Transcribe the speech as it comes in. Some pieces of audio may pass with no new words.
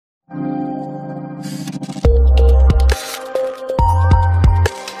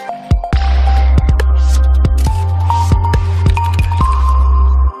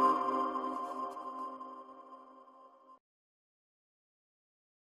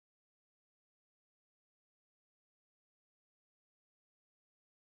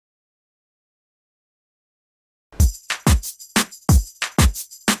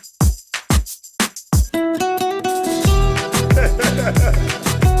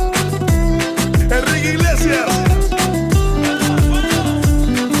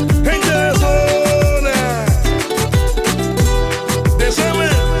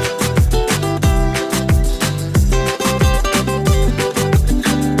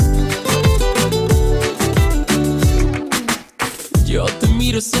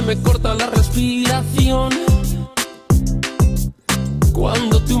Se me corta la respiración.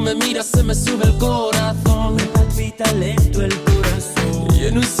 Cuando tú me miras se me sube el corazón. Me palpita lento el corazón. Y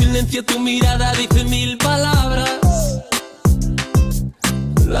en un silencio tu mirada dice mil palabras.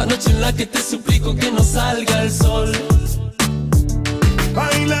 La noche en la que te suplico que no salga el sol.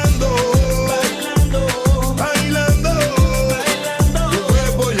 Bailando, bailando, bailando, bailando. Tu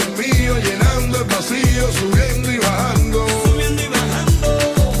cuerpo y el mío llenando el vacío, subiendo y bajando.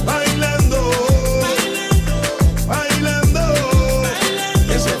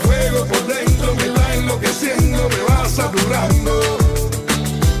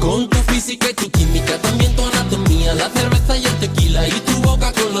 Con tu física y tu química, también tu anatomía, la cerveza y el tequila y tu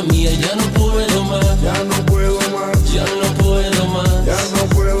boca con la mía. Ya no puedo más, ya no puedo más, ya no puedo más, ya no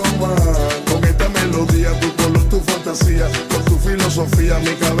puedo más. Con esta melodía, tu color, tu fantasía, con tu filosofía,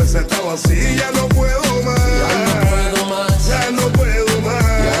 mi cabeza está vacía. Ya no puedo más, ya no puedo más, ya no puedo más,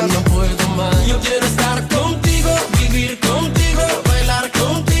 ya no puedo más. Yo quiero estar contigo, vivir contigo, bailar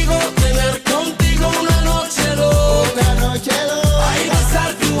contigo, tener contigo una noche loca, una noche loca. Ay,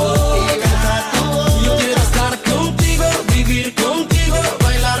 besar tu boca. Yo quiero estar contigo, vivir contigo,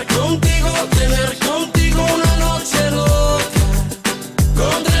 bailar contigo, tener contigo una noche loca,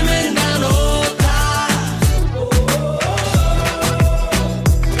 con tremenda nota.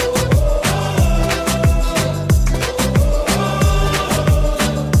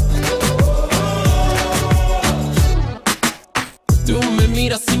 Tú me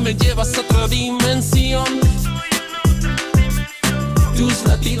miras y me llevas a otra dimensión. Tus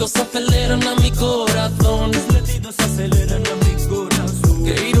latidos aceleran a mi corazón. Tus latidos aceleran a mi corazón.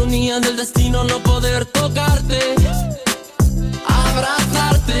 Qué ironía del destino no poder tocarte,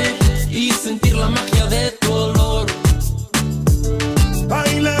 abrazarte y sentir la magia de tu olor.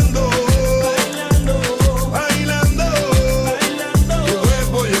 bailando, bailando, bailando, bailando. Tu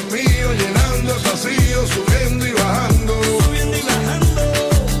cuerpo y el mío llenando el vacío, subiendo y bajando, Subiendo y bajando.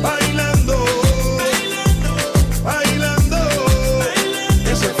 bailando, bailando, bailando,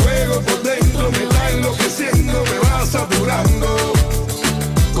 bailando. Ese fuego por dentro me está enloqueciendo, me va saturando.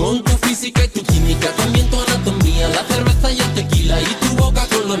 Con tu física y tu química, también tu anatomía, la cerveza y el tequila y tu boca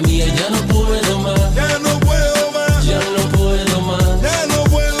con la mía. Ya no puedo más, Ya no puedo más, ya no puedo más. ya no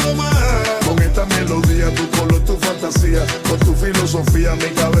puedo más. Con esta melodía, tu color, tu fantasía, con tu filosofía, mi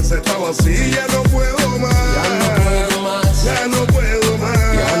cabeza está vacía. Ya no puedo más, Ya no puedo más, ya no puedo más.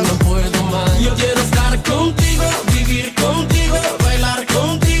 ya no puedo más. Yo quiero estar contigo, vivir contigo, bailar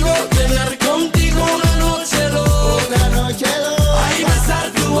contigo, tener contigo una noche loca, Una noche loca. ay, besar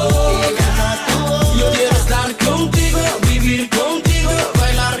tu boca. Yo quiero estar contigo, vivir contigo,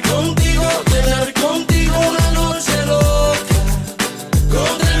 bailar contigo, tener contigo una noche loca,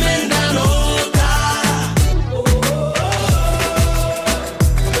 con tremenda nota.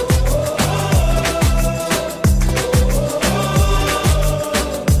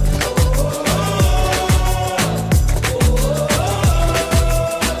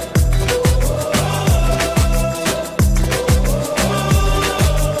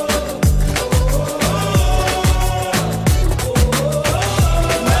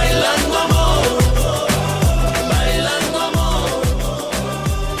 Bailando amor, bailando amor,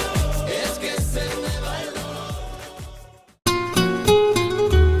 es que se me bailó.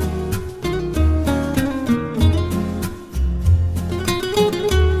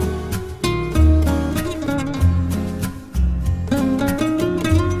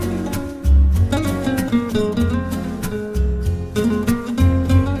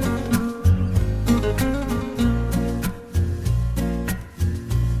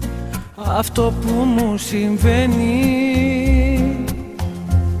 Αυτό που μου συμβαίνει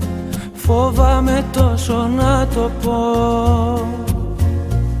φοβάμαι τόσο να το πω.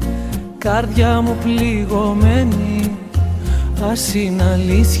 Καρδιά μου πληγωμένη, ας είναι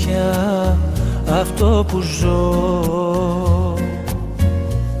αλήθεια αυτό που ζω.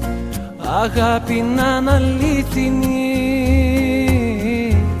 αγάπη να είναι αλήθινη,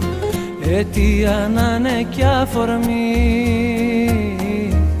 αιτία να είναι κι αφορμή,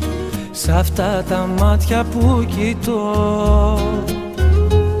 σ' αυτά τα μάτια που κοιτώ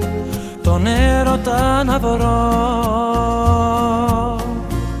τον έρωτα να βρω.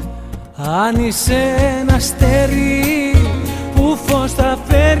 Αν είσαι ένα αστέρι που φως θα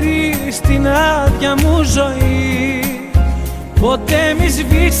φέρει στην άδεια μου ζωή, ποτέ μη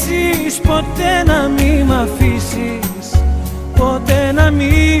σβήσεις, ποτέ να μη μ' αφήσεις, ποτέ να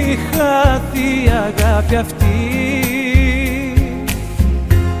μη χαθεί η αγάπη αυτή.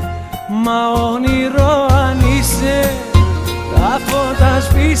 Μα όνειρο αν είσαι, τα φώτα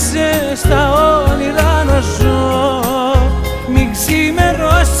σβήσε, στα όνειρα να ζω. Μην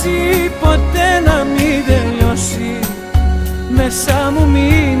ξημερώσει, ποτέ να μην τελειώσει, μέσα μου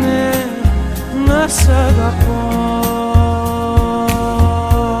μείνε να σ' αγαπώ.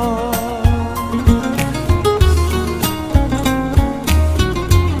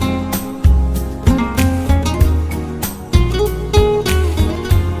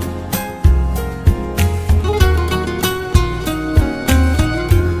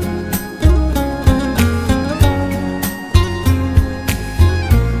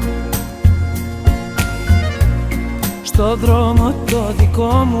 Στο δρόμο το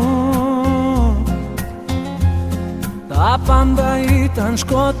δικό μου τα πάντα ήταν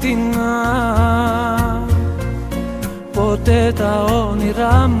σκοτεινά, ποτέ τα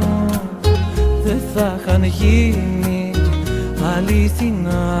όνειρά μου δεν θα είχαν γίνει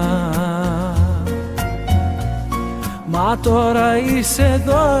αληθινά. Μα τώρα είσαι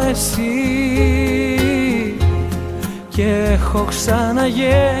εδώ εσύ και έχω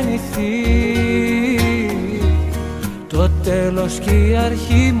ξαναγεννηθεί, το τέλος και η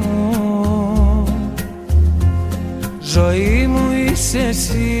αρχή μου, ζωή μου είσαι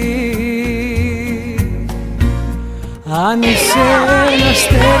εσύ. Αν είσαι ένα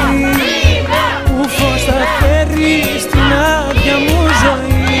αστέρι που φως θα φέρει στην άδεια μου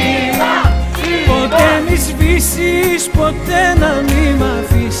ζωή, ποτέ μη σβήσεις, ποτέ να μη μ'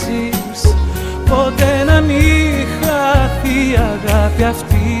 αφήσεις, ποτέ να μη χαθεί η αγάπη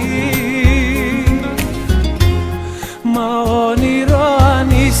αυτή. Μα όνειρο αν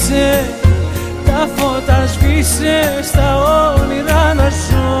είσαι, τα φώτα σβήσε, στα όνειρα να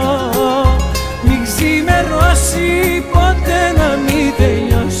ζω. Μην ξημερώσει, ποτέ να μην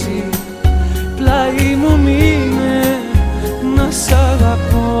τελειώσει, πλάι μου μείνε να σ'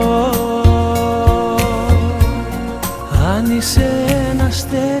 αγαπώ. Αν είσαι ένα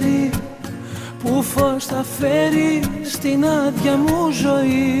αστέρι που φως θα φέρει στην άδεια μου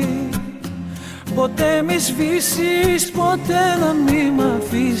ζωή, ποτέ μη σβήσεις, ποτέ να μη μ'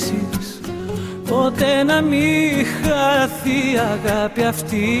 αφήσεις, ποτέ να μη χαθεί η αγάπη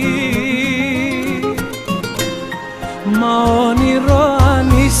αυτή. Μα όνειρο αν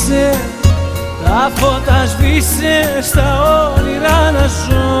είσαι, τα φώτα σβήσε, στα όνειρα να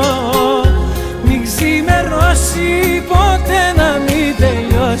ζω. Μην ξημερώσει, ποτέ να μην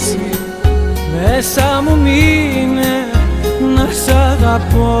τελειώσει, μέσα μου μείνε να σ'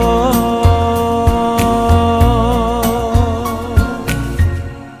 αγαπώ.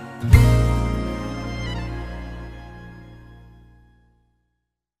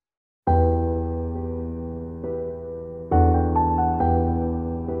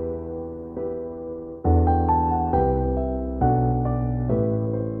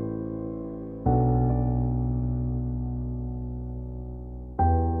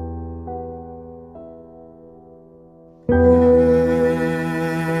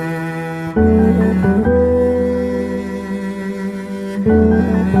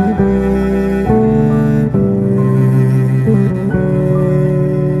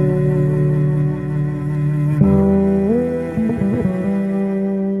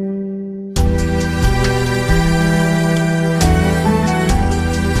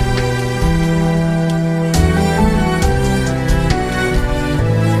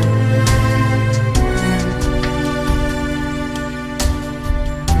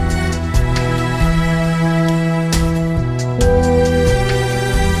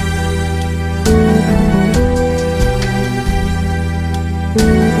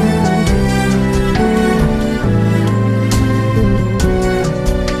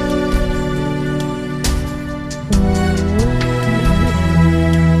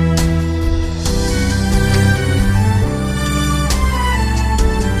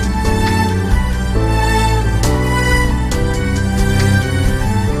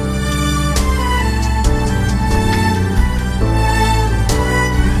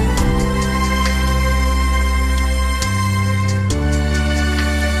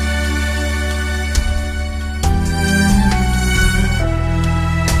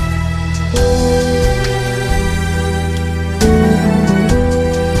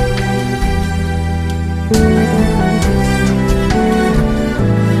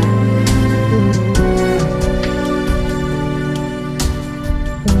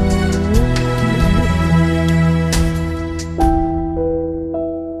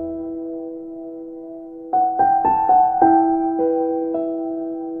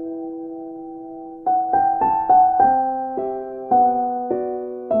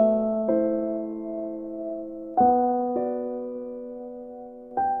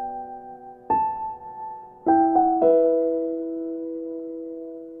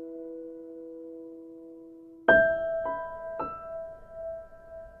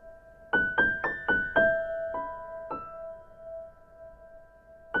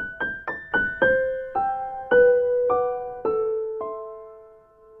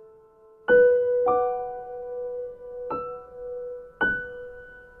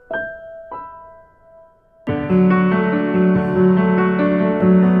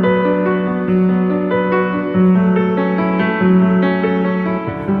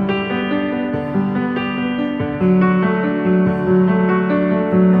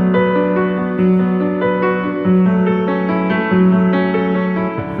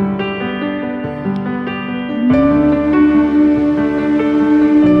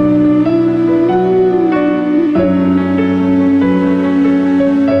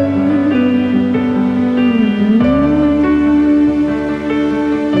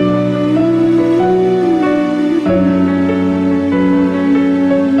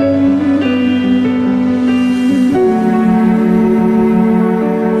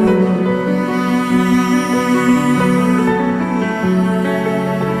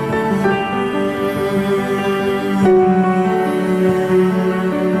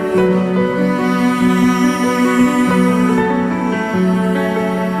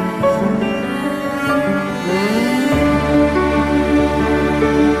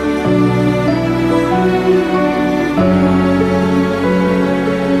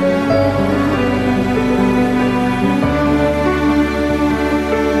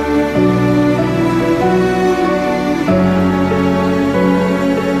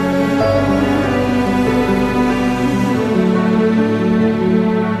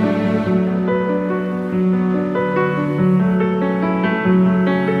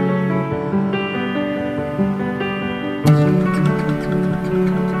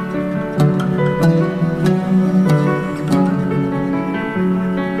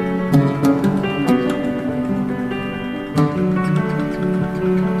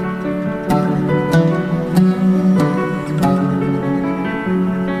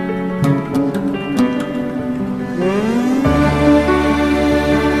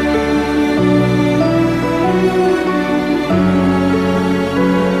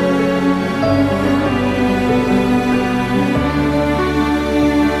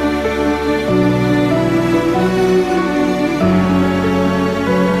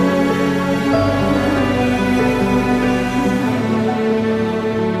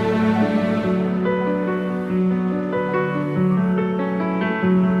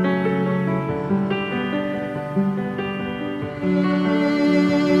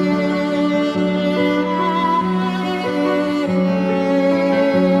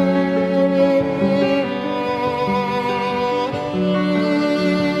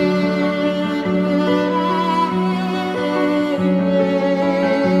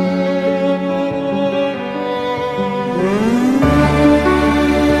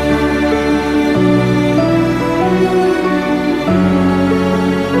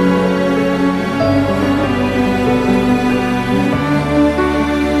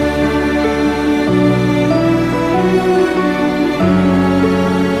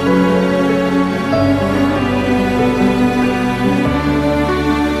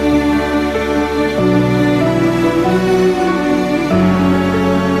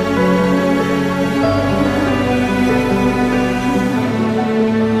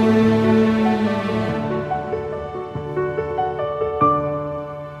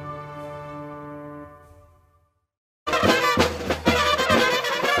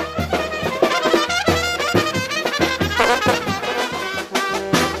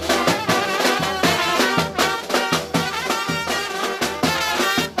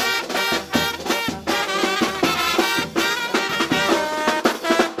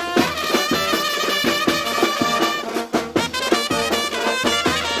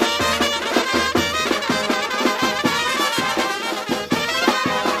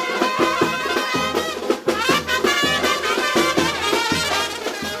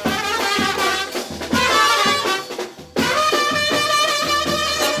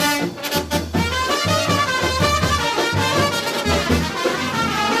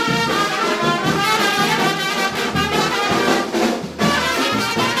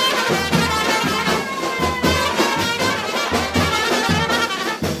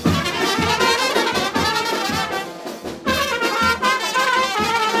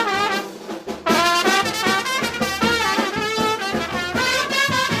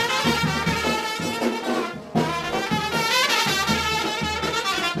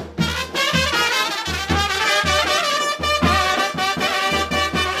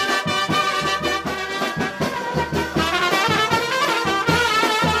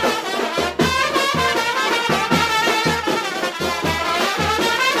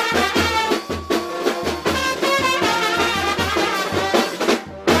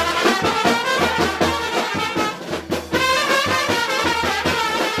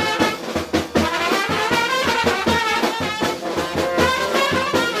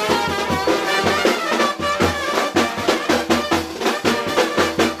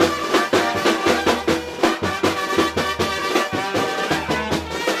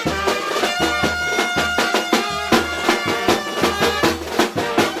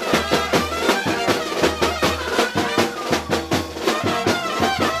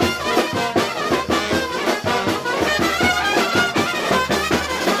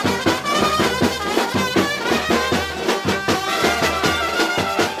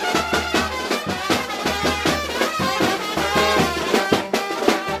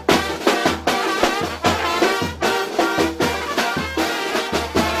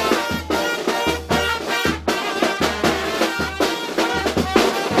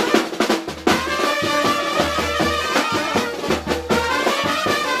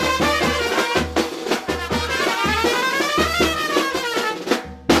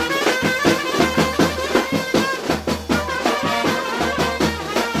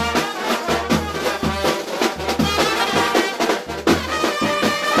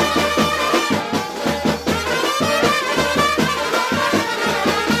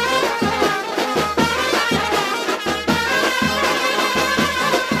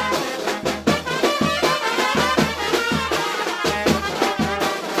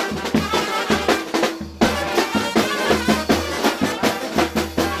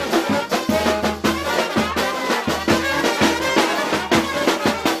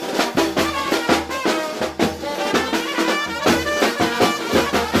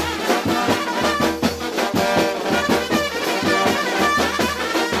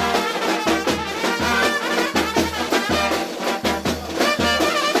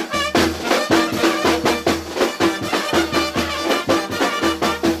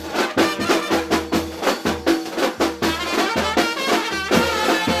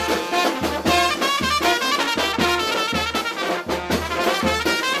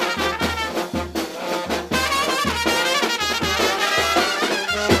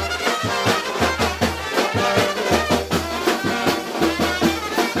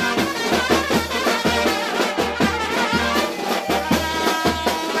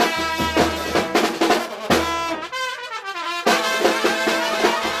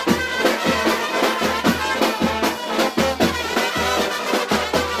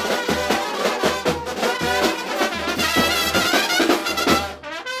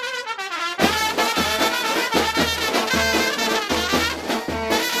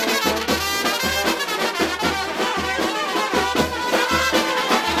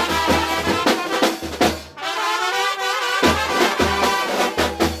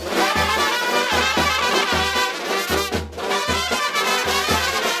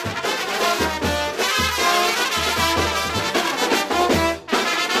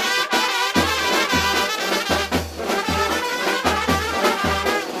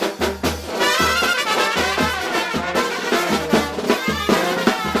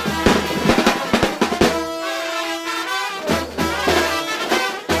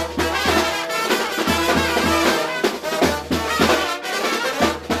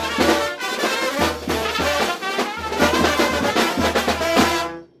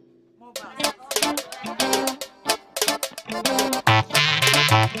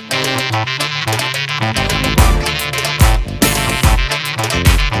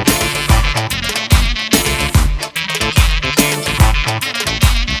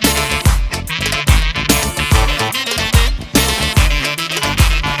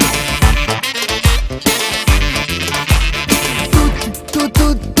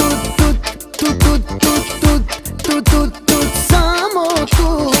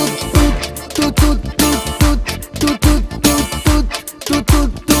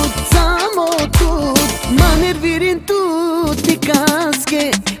 servirin tutti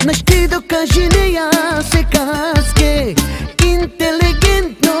casche, nascido cagineia se casche,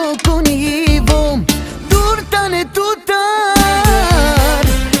 intelligentno con Ivo, turtane tutar,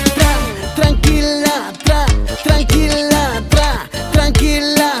 tranquilla, tranquilla,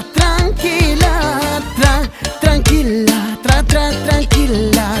 tranquilla, tranquilla, tranquilla,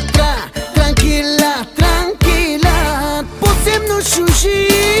 tranquilla, tranquilla, tranquilla, posebno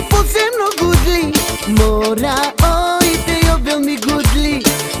šuši, posebno gudli, mora oj te jobel mi gudli,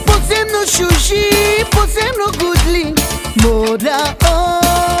 posebno šuši, posebno gudli, mora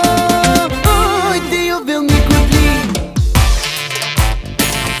oj te jobel mi gudli.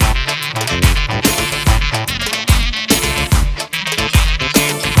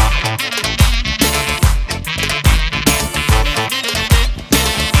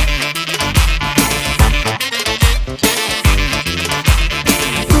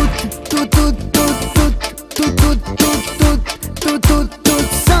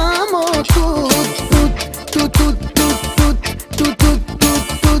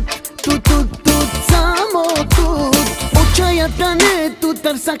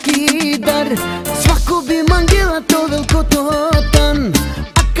 Svaki dar, svako bi mangila to veliko totan,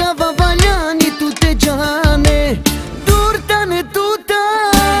 a kava valja ni tu te džane, turtane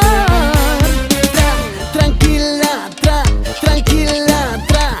tutar, tranquilla, tranquilla,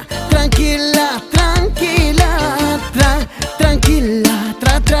 tranquilla, tranquilla, tranquilla,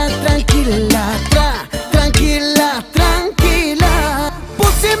 tranquilla, tranquilla, tranquilla,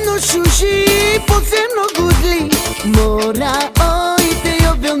 posebno šuši, posebno gudli, mora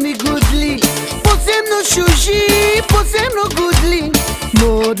mi gudli, posebno šuši, posebno gudli,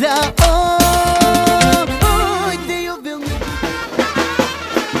 mora oj te jobel mi.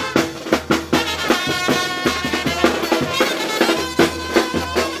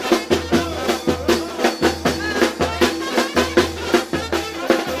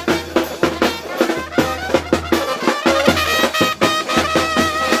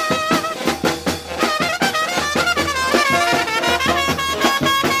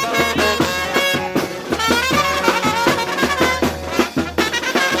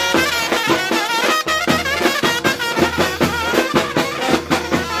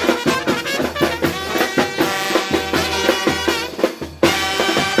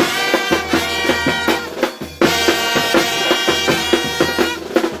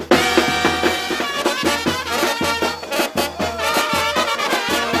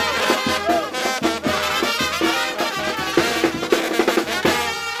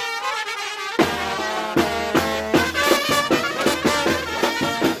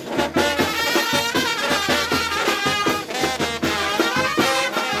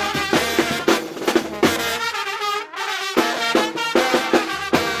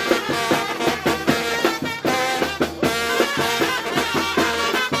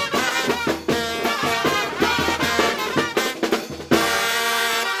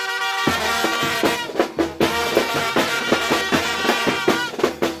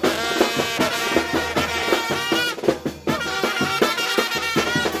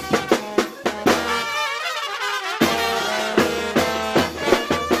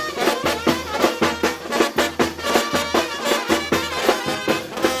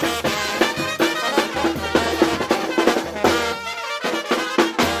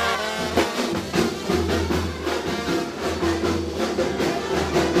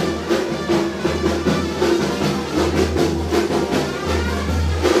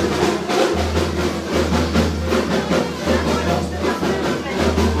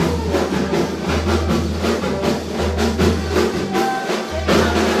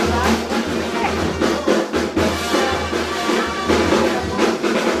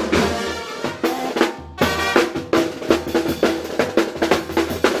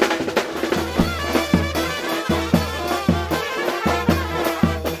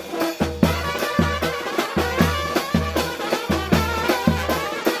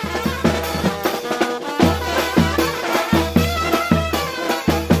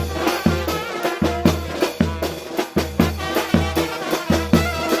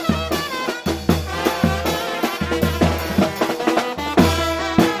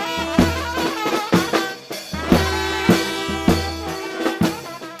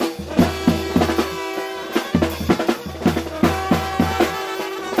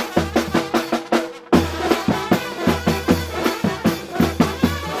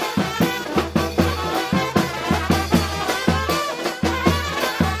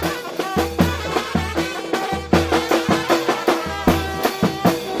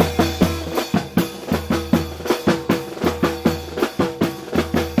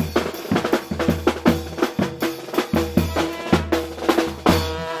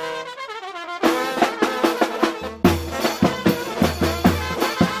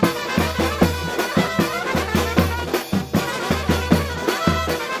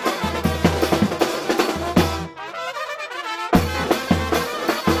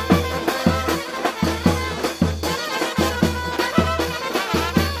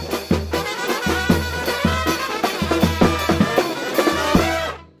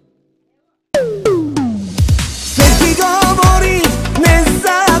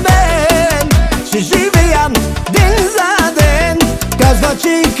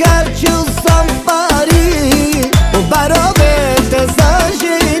 че харчил съм пари по баровете за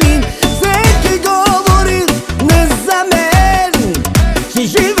жени. Всеки говори не за мен, че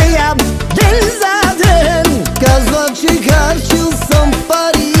живея ден за ден. Казва, че харчил съм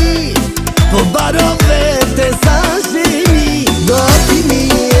пари по баровете за жени. Доти ми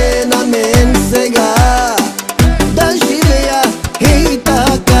е на мен сега да живея и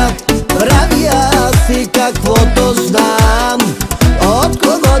така. Правя си каквото знам, от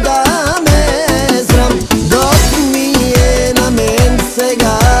кого да ме срам. Доти ми е на мен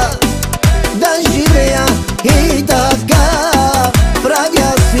сега да живея и така.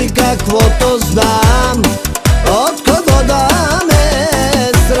 Правя си каквото знам, от кого да ме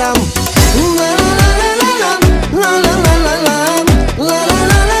срам.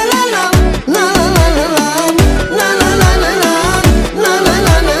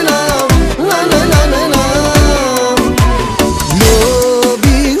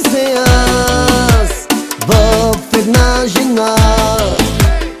 Любих се аз в една жена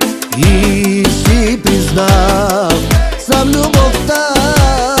и си признах сам любовта.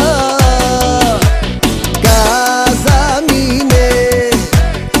 Каза ми не,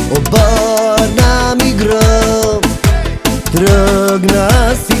 обърна ми гръб,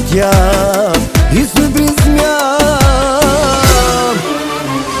 тръгна си тя и се присмя.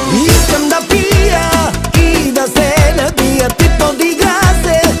 Искам да пия и да се напия, ти подигра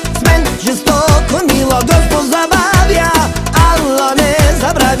се с мен жестоко, мила Господ забавя. Ала не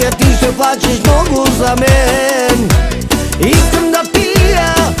забравя, ти ще плачеш много за мен. Искам да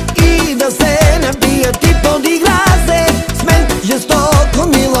пия и да се напия, ти подигра се с мен жестоко,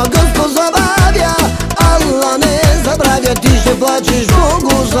 мила Господ забавя. Ала не забравя, ти ще плачеш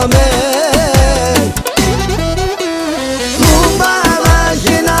много за мен. Хубава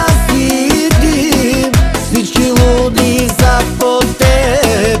жена си ти, всички луди са по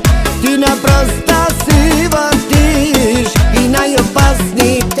теб. Ти на пръста си въртиш и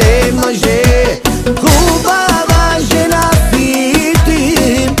най-опасните мъже. Хубава жена си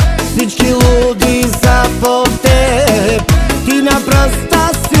ти, всички луди са по теб. Ти на пръста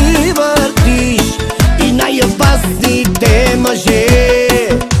си въртиш и най-опасните мъже.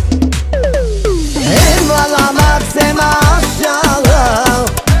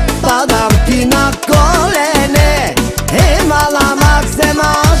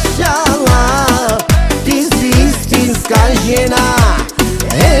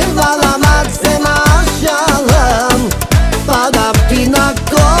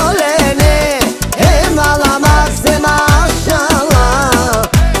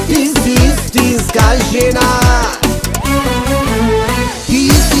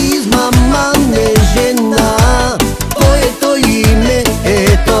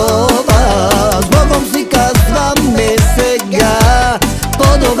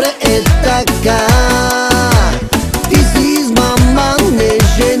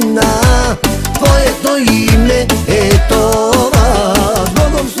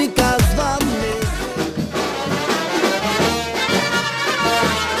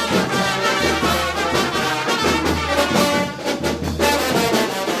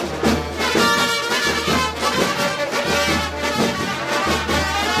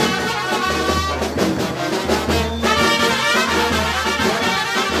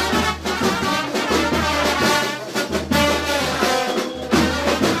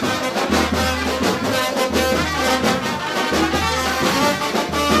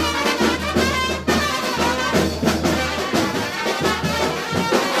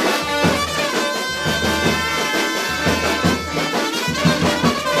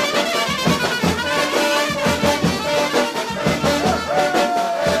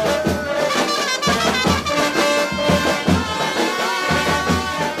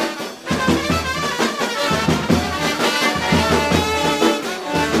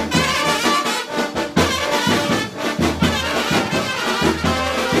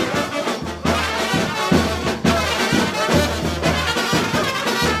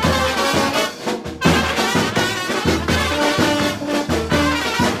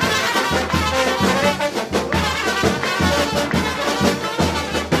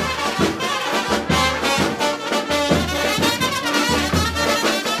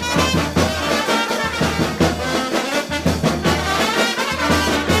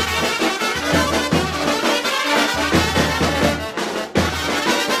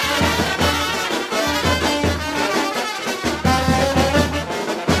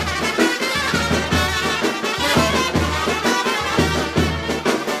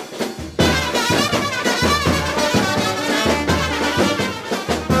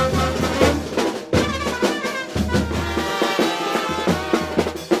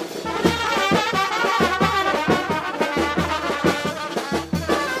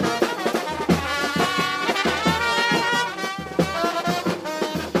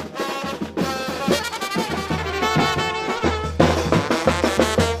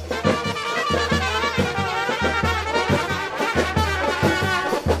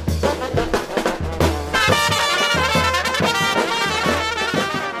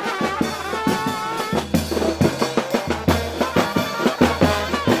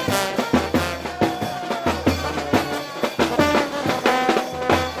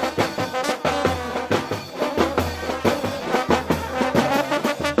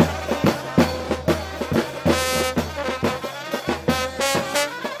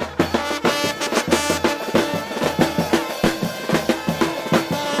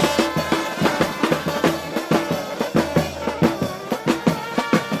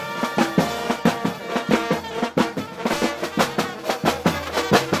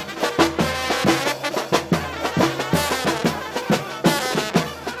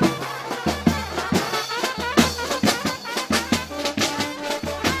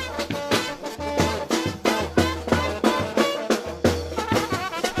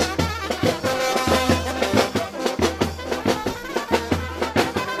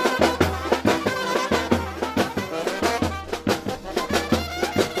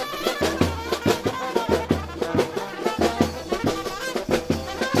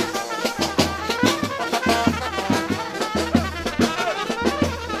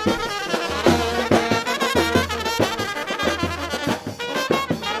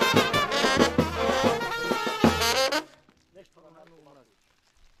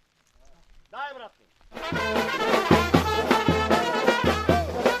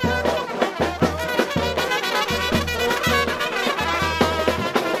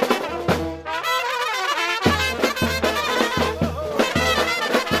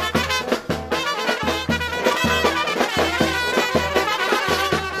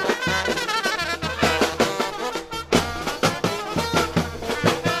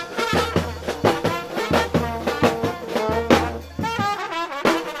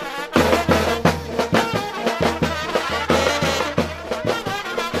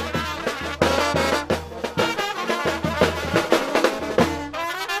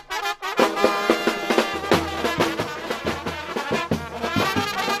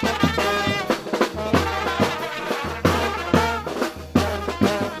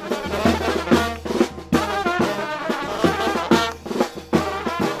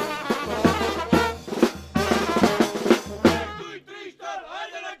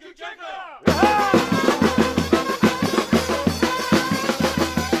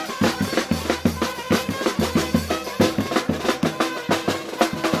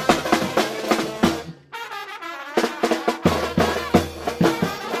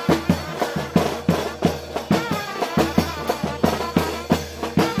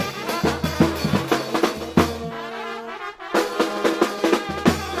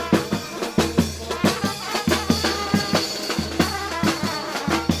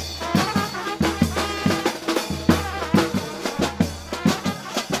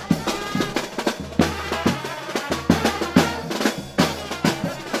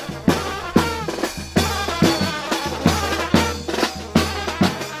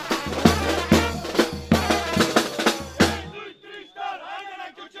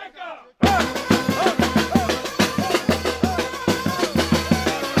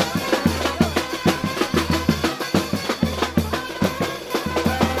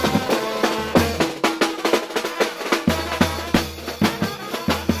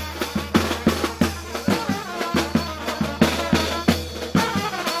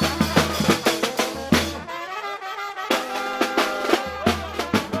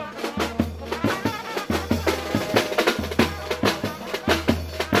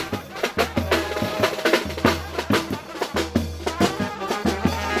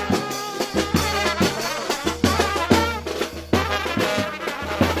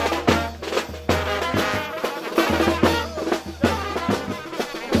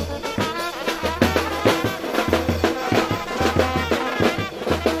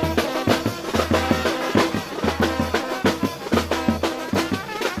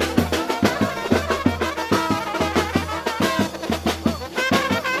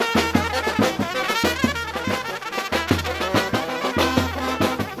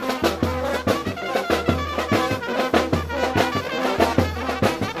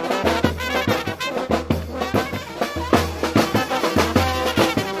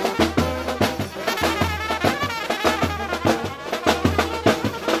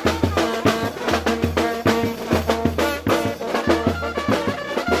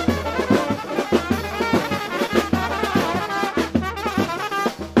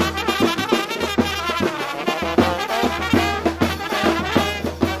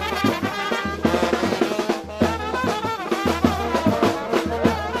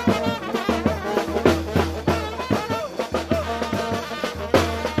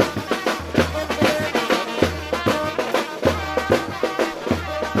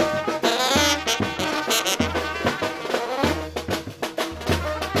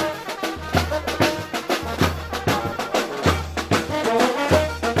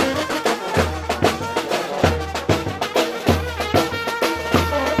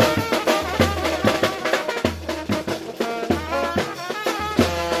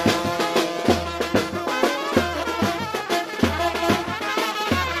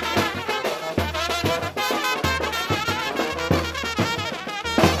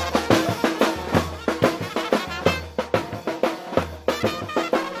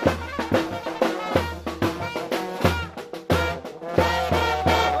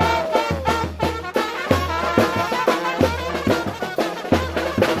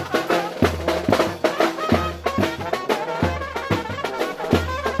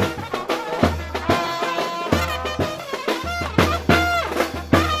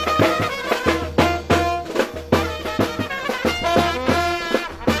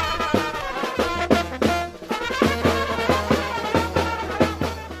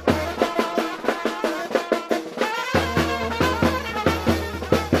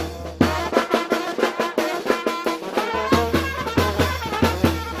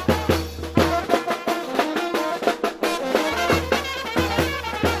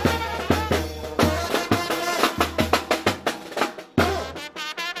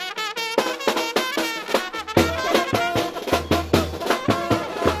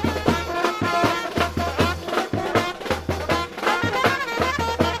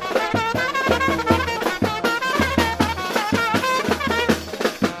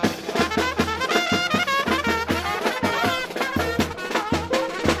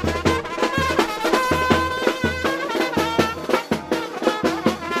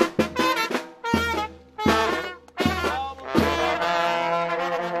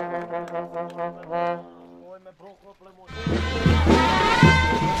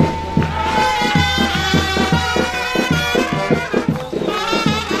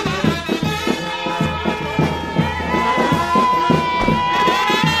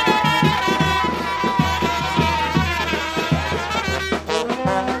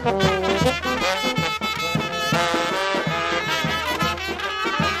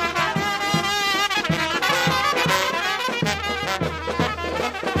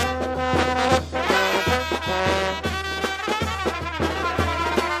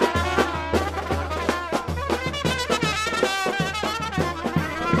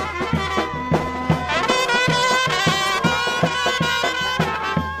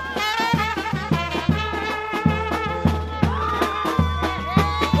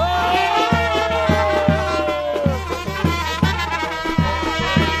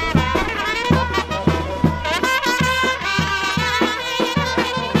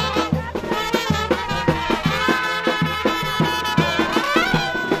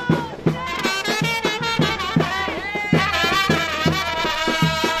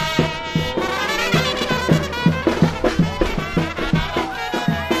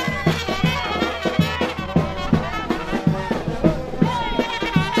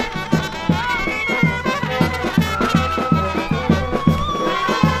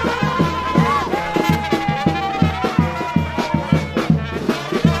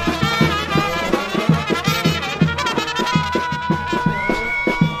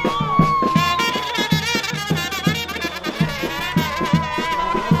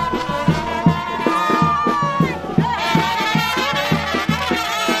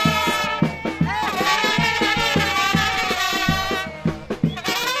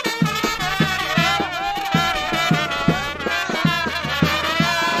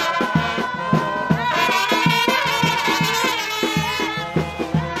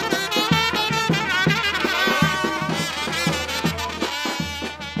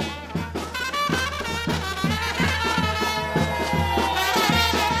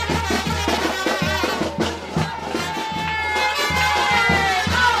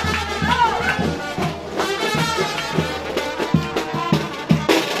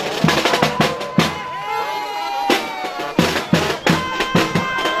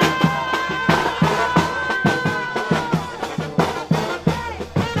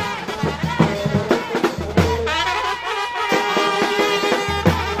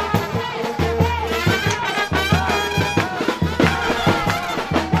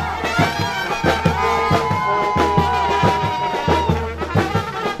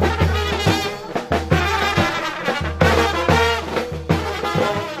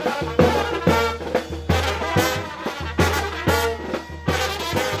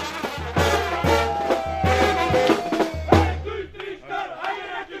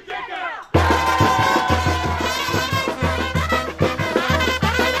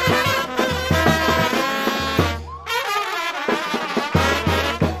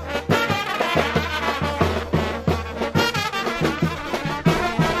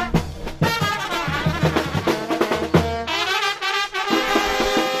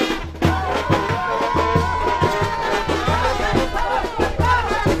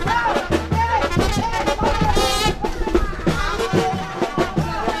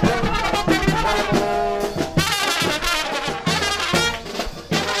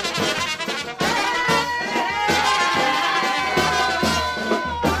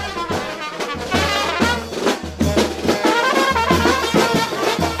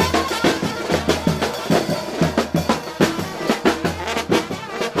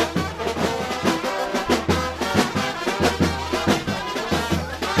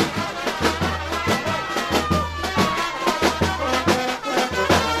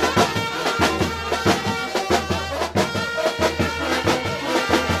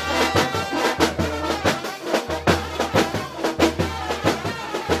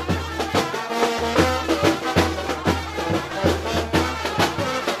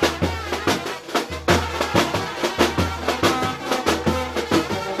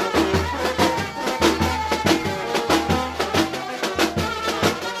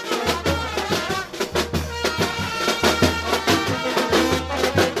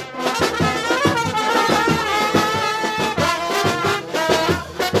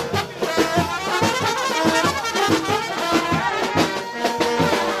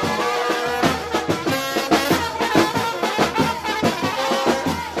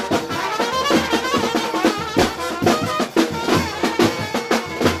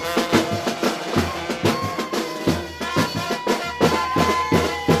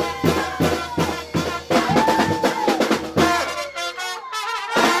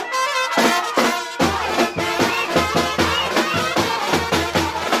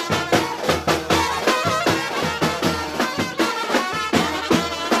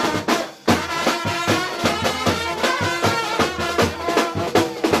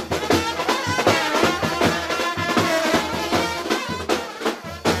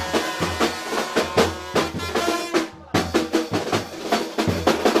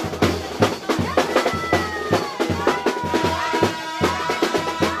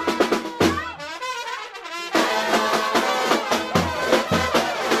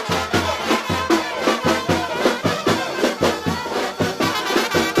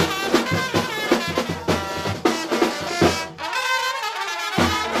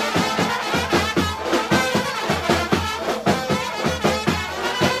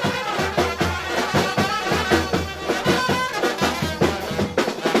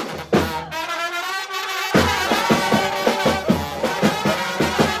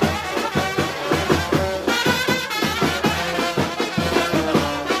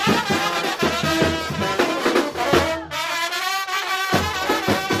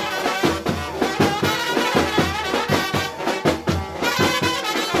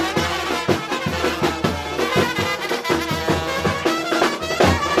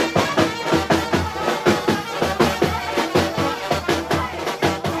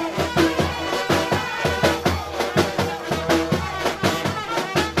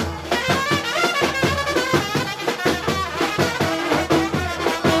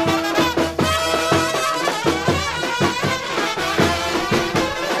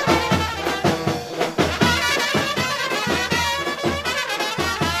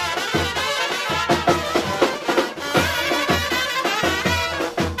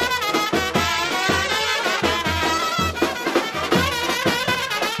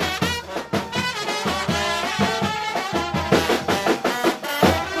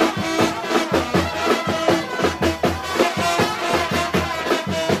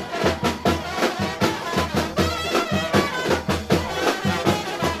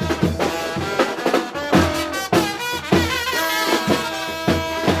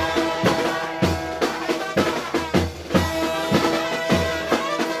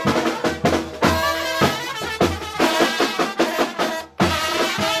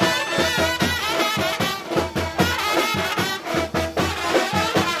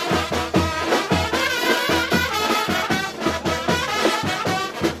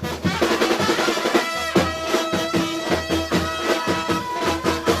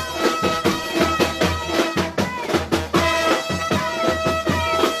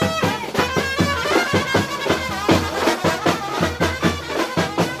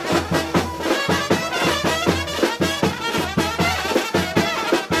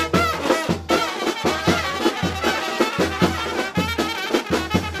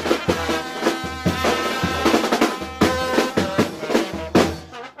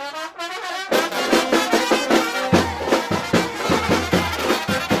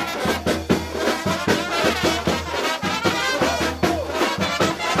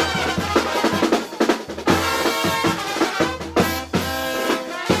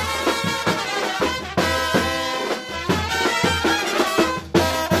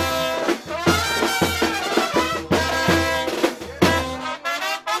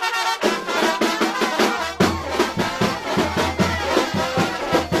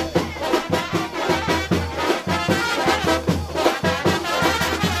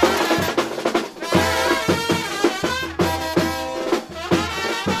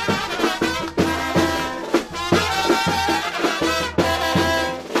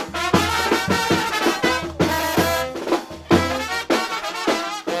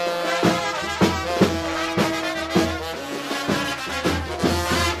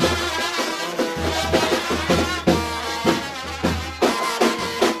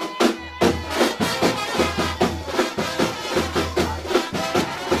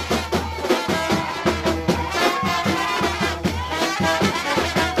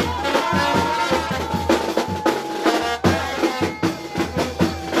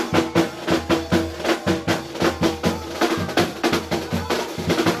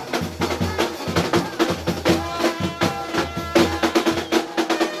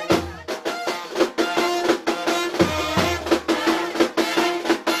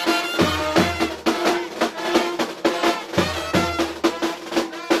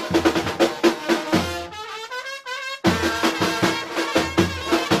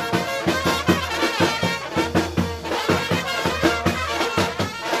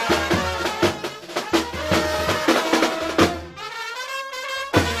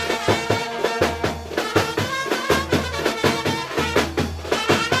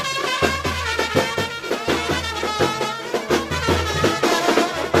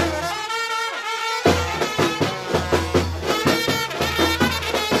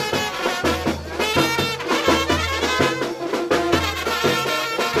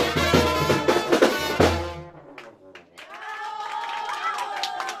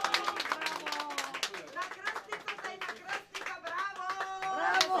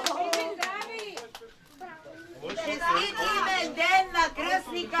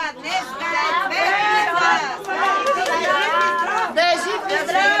 praznika, dneska je Svetnica. Da je živ i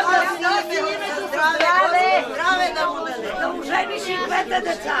zdrav, da si nosi njime su zdrave. Zdrave da budele. Da mu ženiš i 5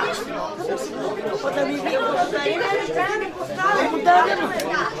 deca. Da mi vidimo da ime rečani postale. Da mu dademo.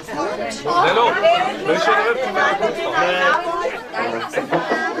 Neno, više ne vrti.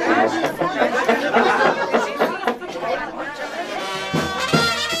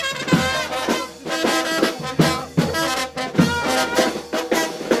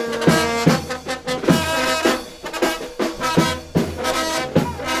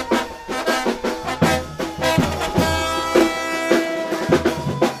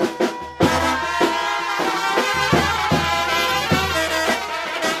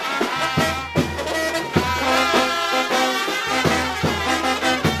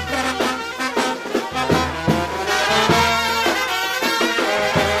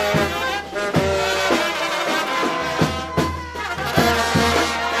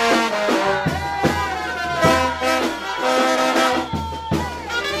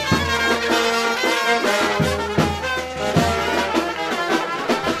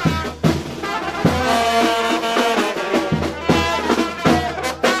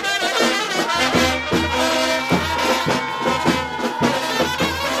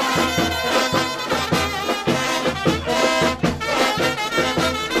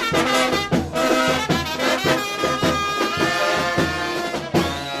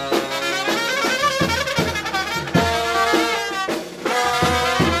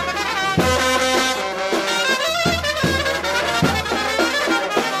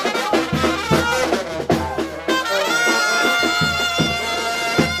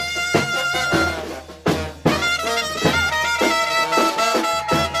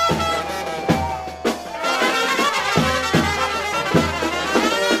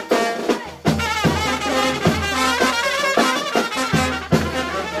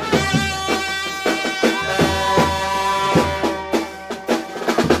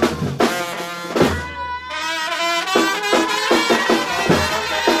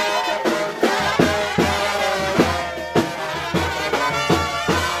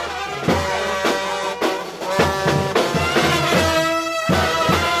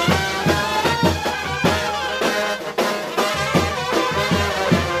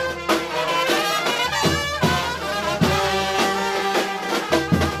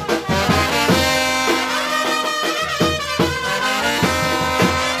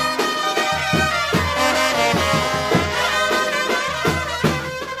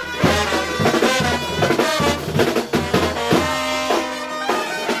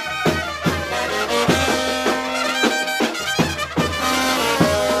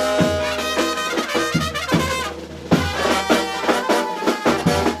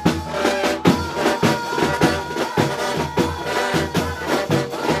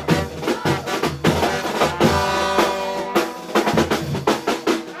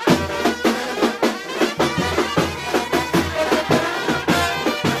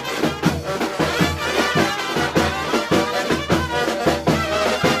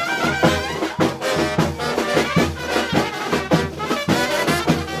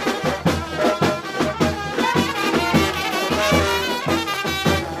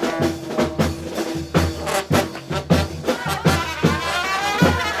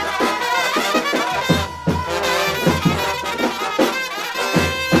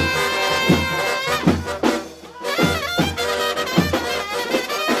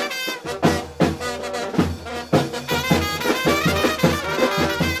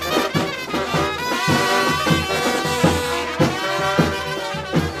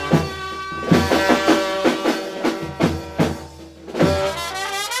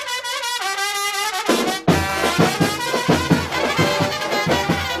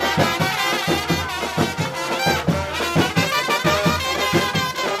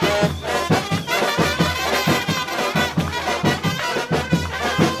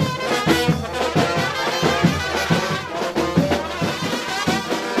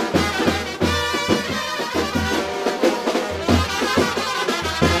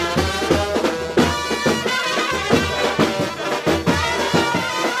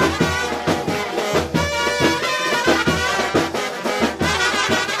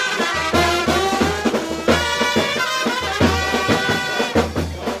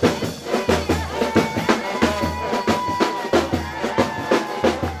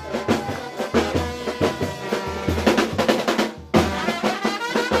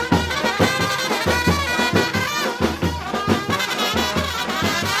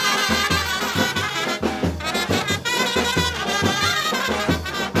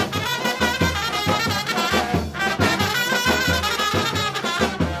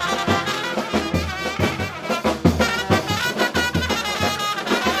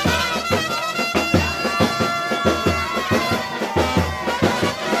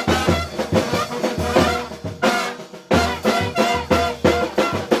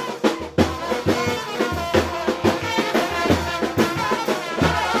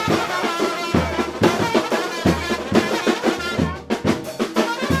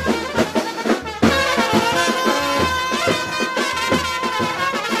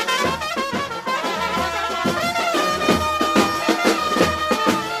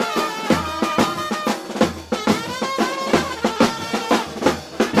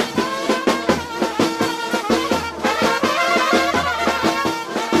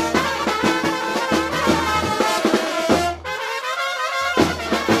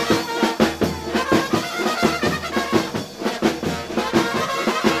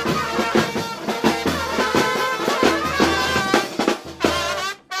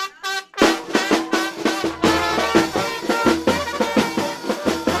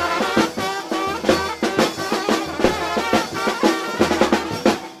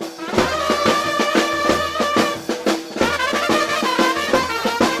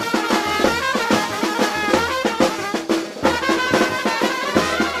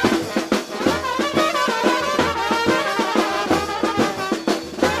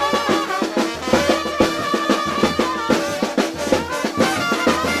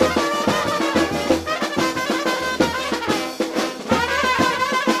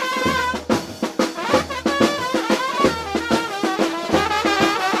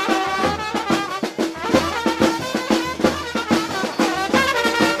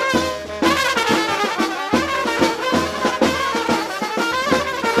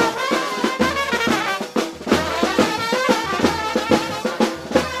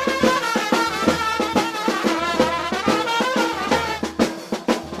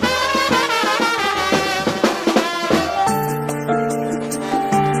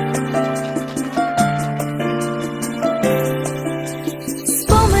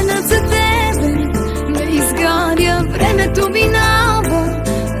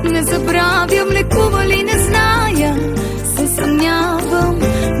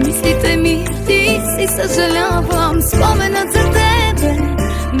 si съжалявам, споменът за тебе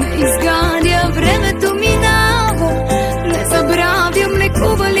ме изгаря, времето минава. Не забравям,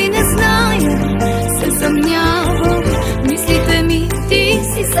 лекува ли, не зная, се съмнявам. Мислите ми, ти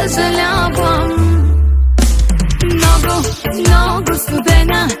си съжалявам. Много, много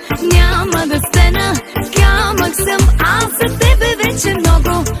студена, няма да стена. Камък съм аз за тебе вече.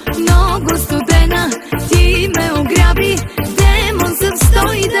 Много, много студена, ти ме ограби. Демон съм,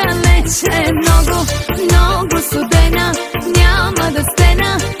 стой далече. Много, много студена, няма да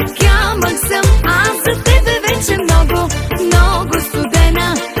стена. Камък съм аз за тебе вече. Много, много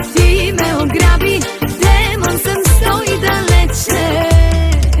студена, ти ме ограби. Демон съм, стой далече.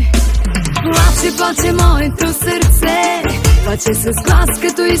 Плаче, плаче моето сърце, плаче с глас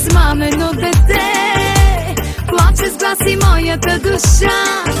като измамено дете. Плаче с глас и моята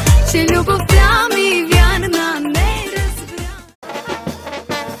душа, че любовта ми вярна не разбра.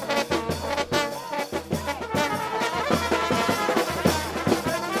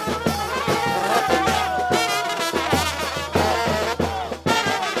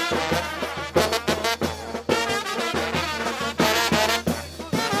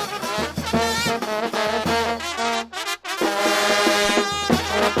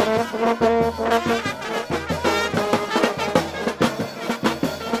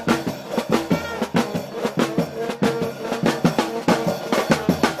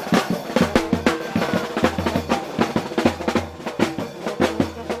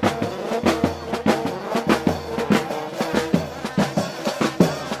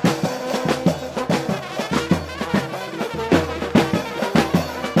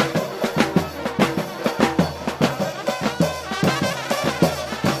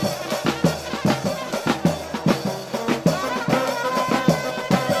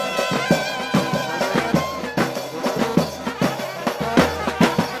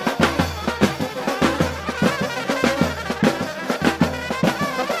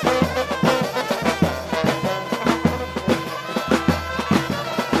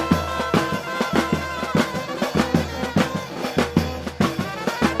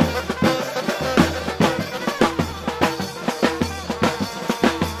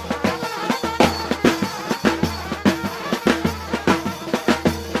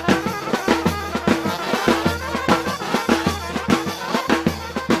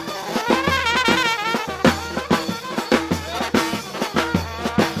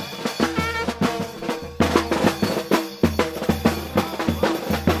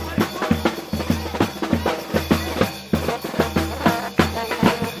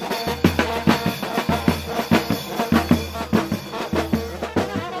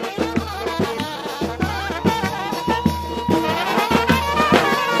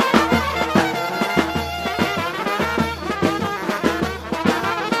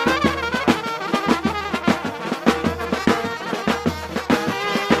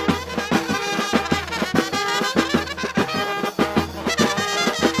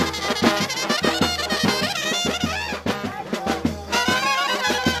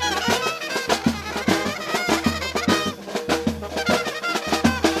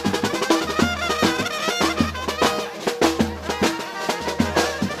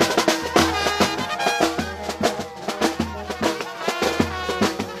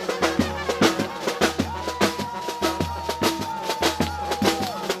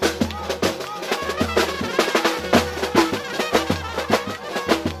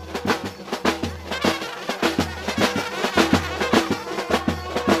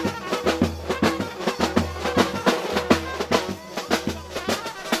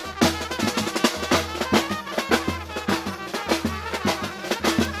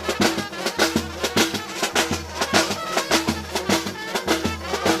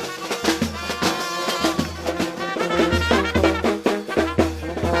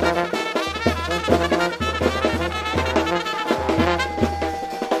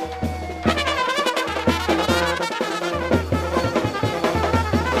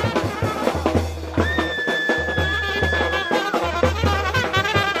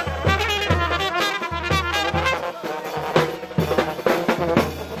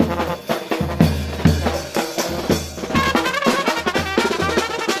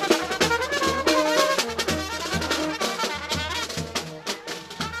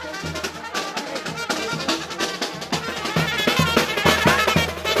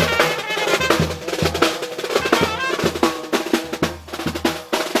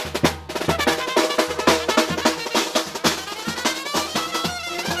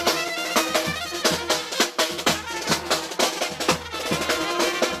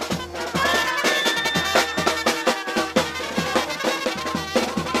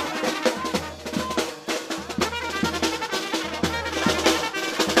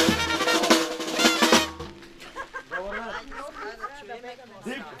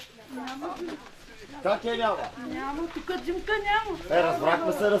 Как е няма? Няма, тук Димка няма.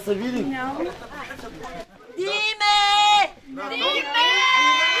 Разбрахме се да се видим. Няма. Диме! Диме!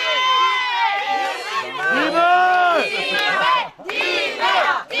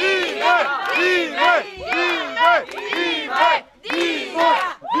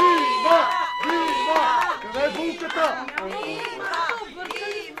 Къде е булката?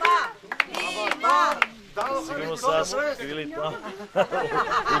 Сигурно сега са крили там.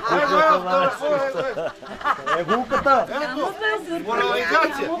 Къде е булката? По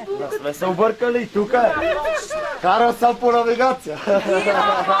навигация. Да сме се объркали. Тук е. Карам сам по навигация.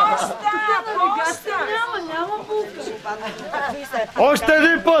 Няма булка. Още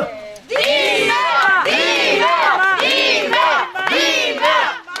един път. Диме! Диме! Диме! Диме!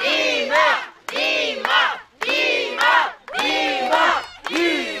 Диме! Диме! Диме! Диме!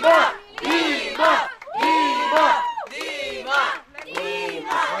 Дима! Дима!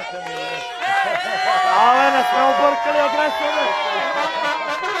 Дима! Абе, не сме объркали адреса, бе!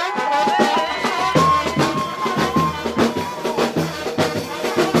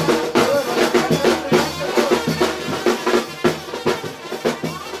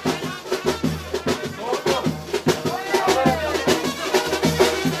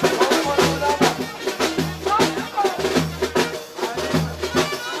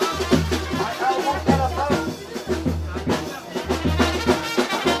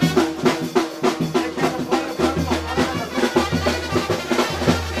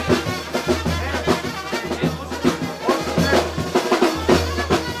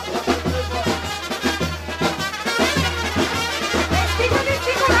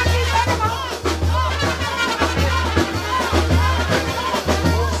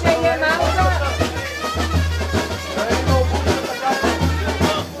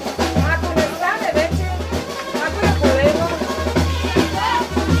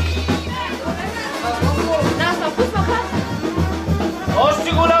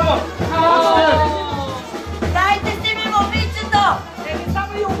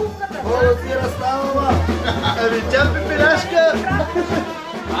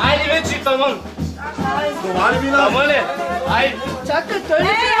 Това ли минава? Ама ли? Ай! Чакай, той ли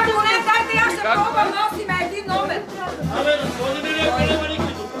трябва да не дайте, аз ще пробвам, носим един номер. Абе, разходи ли някой няма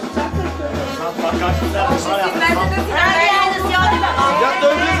никито? Ще си влезе да си даде, да си одим.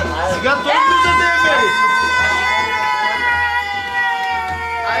 Сега той влиза да я мери.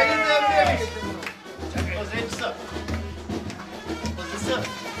 Айде да я мериш! Чакай, пазете са! Пази са!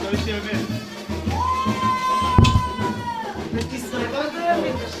 Той ще я мери. Не ти се да я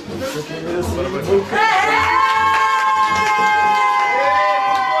мериш!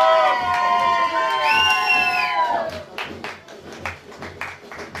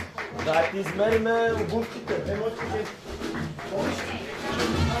 Да ти измериме обувките.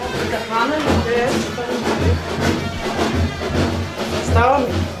 Да хванем идея, става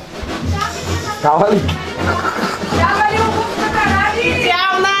ми. Става ли? Става ли обувката, Ради?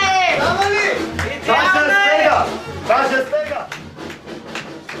 Идеална е! Става ли? Идеална е! Даже стега!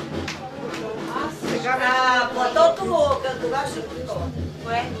 Сега Платото, кога ще го такова?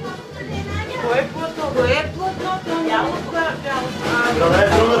 Кое? кое е платно? Кое е платното? Няма кога. Къде е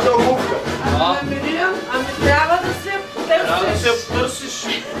другата обувка? Ами трябва да се Трябва да потърсиш. се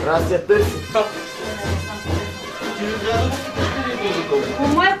търсиш. Трябва да се я търси. Ти не трябва да го питаш къде е другата.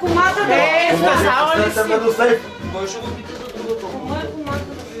 Кому е комата да е? Сказала ли След ме си? до сейф. Кой ще го пита за другата? Кому е комата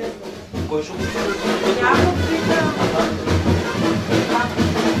да е? Кой ще го пита за другата? Тя го пита.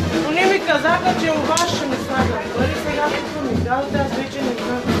 Но не ми казаха, че у вас ще ми слага. Дори сега тук ми дадоте, аз вече не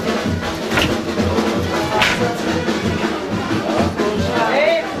знам.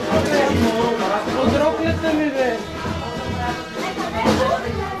 От роклята ми бе.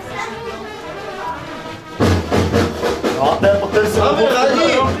 А, те потърсим Абе, обувката.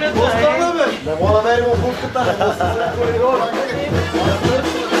 Ради! Какво стана, бе? Не мога да намерим обувката, не мога да се вземе коридора.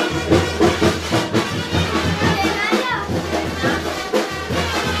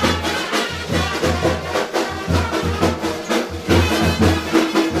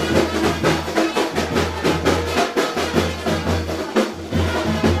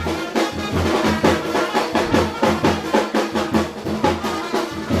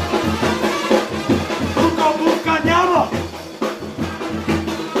 Тук обувка няма!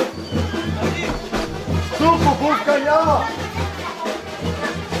 Тук обувка няма!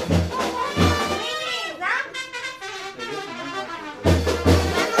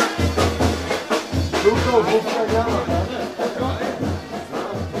 Тук обувка няма!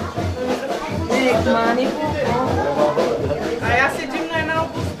 А аз седим на една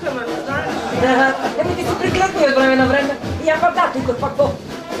обувка, нали знаеш? Еми ти си пригледни от време на време. Я пак да, тук пак какво?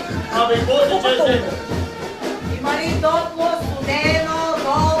 Абе, какво ти че? Има ли топло, студено,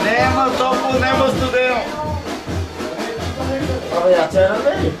 долу? Нема топло, нема студено. Абе, я цена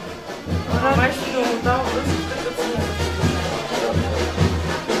ли? Май ще го дава връзката като си.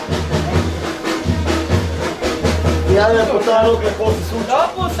 Я не потарал какво се случва.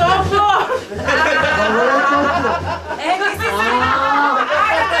 Топло, топло! Ети си си!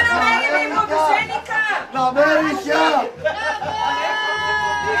 Айде да намерим и младоженика! Намерих я!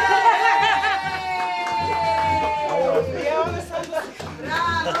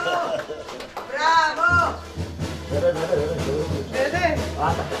 Браво! Деде!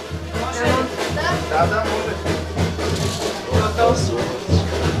 Да, може.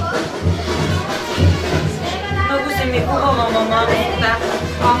 Много се ми хубава, мама. Да.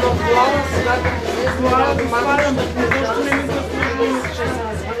 Ама глава сега глава да свалям, защо не ми го служи, че се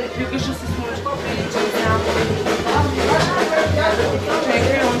назвали, викаше се смъчко прилича, знам.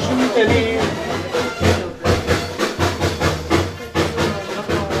 Чекай, он ще ми тели.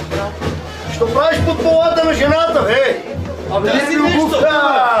 Що правиш под полата на жената, бе? Абе, не си обувка!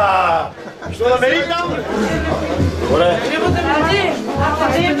 Що намери там, бе? Добре. Трябва да ми даде,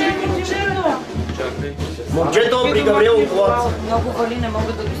 къде е момчето? Момчето при Гавриел от колата. Много вали, не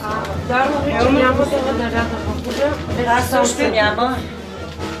мога да ги снимам. Дарно, вече няма да наряда в куля. Аз също няма.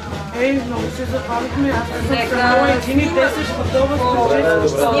 Ей, много се забавихме, аз съм само 1 и 10 готова с бюджет.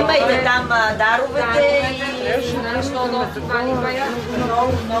 Снимайте там даровете и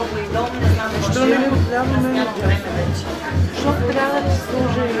много и много, не знам защо. Що не ми отдаваме? Няма време вече. Защото трябва да се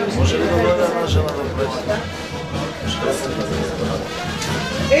служи.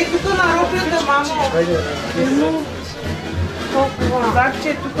 Ей, тук на робията, мамо. Едно толкова. Казах, че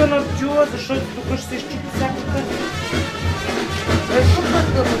е тук на джула, защото тук ще се изчупи всякакъв.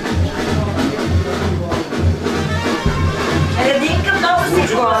 Рединка много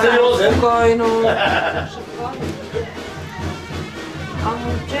си хора. Спокойно. А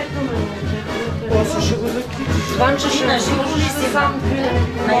момчето ме, момчето. После ще го закричиш. Ванче ще На живо ли си? сам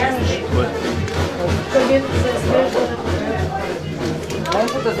Наясно. където се свежда.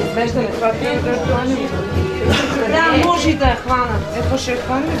 Да се свеждане, това е виртуални. Да, може и да я хвана. Ето ще я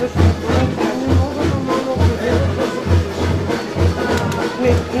хвана и да се не мога да мога да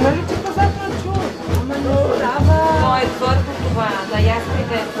нали ти казах на чула? Ама не става. То е твърдо това, да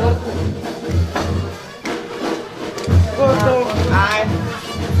яспите е твърдо.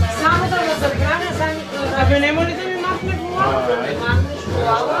 Само да ме захраня, сами... Абе, нема ли да ми махне глава? Да ми махнеш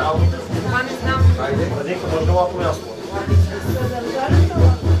глава? Това не знам. Радинка, може да малко място.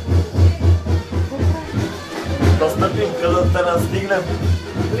 Да стъпим, къде те настигнем.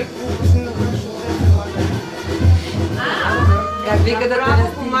 Как вика да те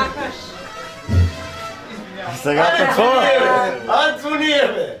не помахаш? Сега какво? А, звони,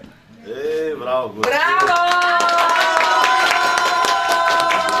 бе! Браво, го. Браво!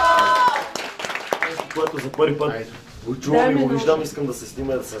 Което за първи път го чувам и го виждам, искам да се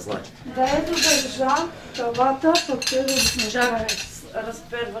снима и да се знае. Да ето държа тавата, пък те да снежава.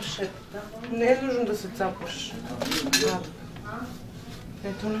 Разперваш шепата. Не е нужно да се цапаш.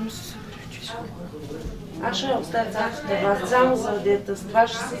 Ето не ми се събере чисто. Аз ще оставя цапите вас, само за диета. С това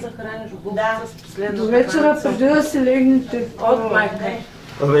ще се захраниш губата с последното. До вечера преди да си легнете. От майка.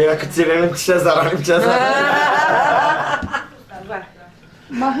 Абе, я като си легнем, ти ще зараним, че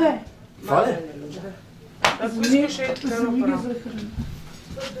Махе, Това ли? Ако искаш е така направо.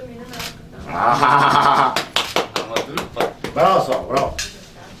 Браво, Слава, браво.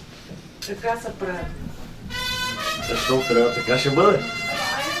 Така се прави. Защо трябва така ще бъде?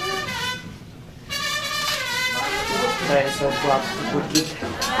 Не, съм платно курките.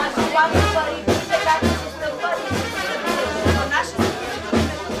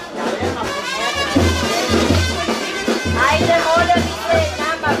 Айде, моля ви се,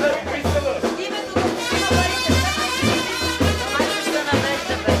 няма време. Димето го пусна парите, Мачо ще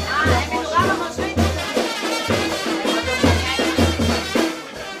намерите бе. Еми тогава може и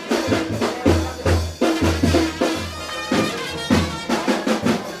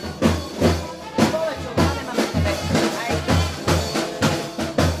повече от това нема къде.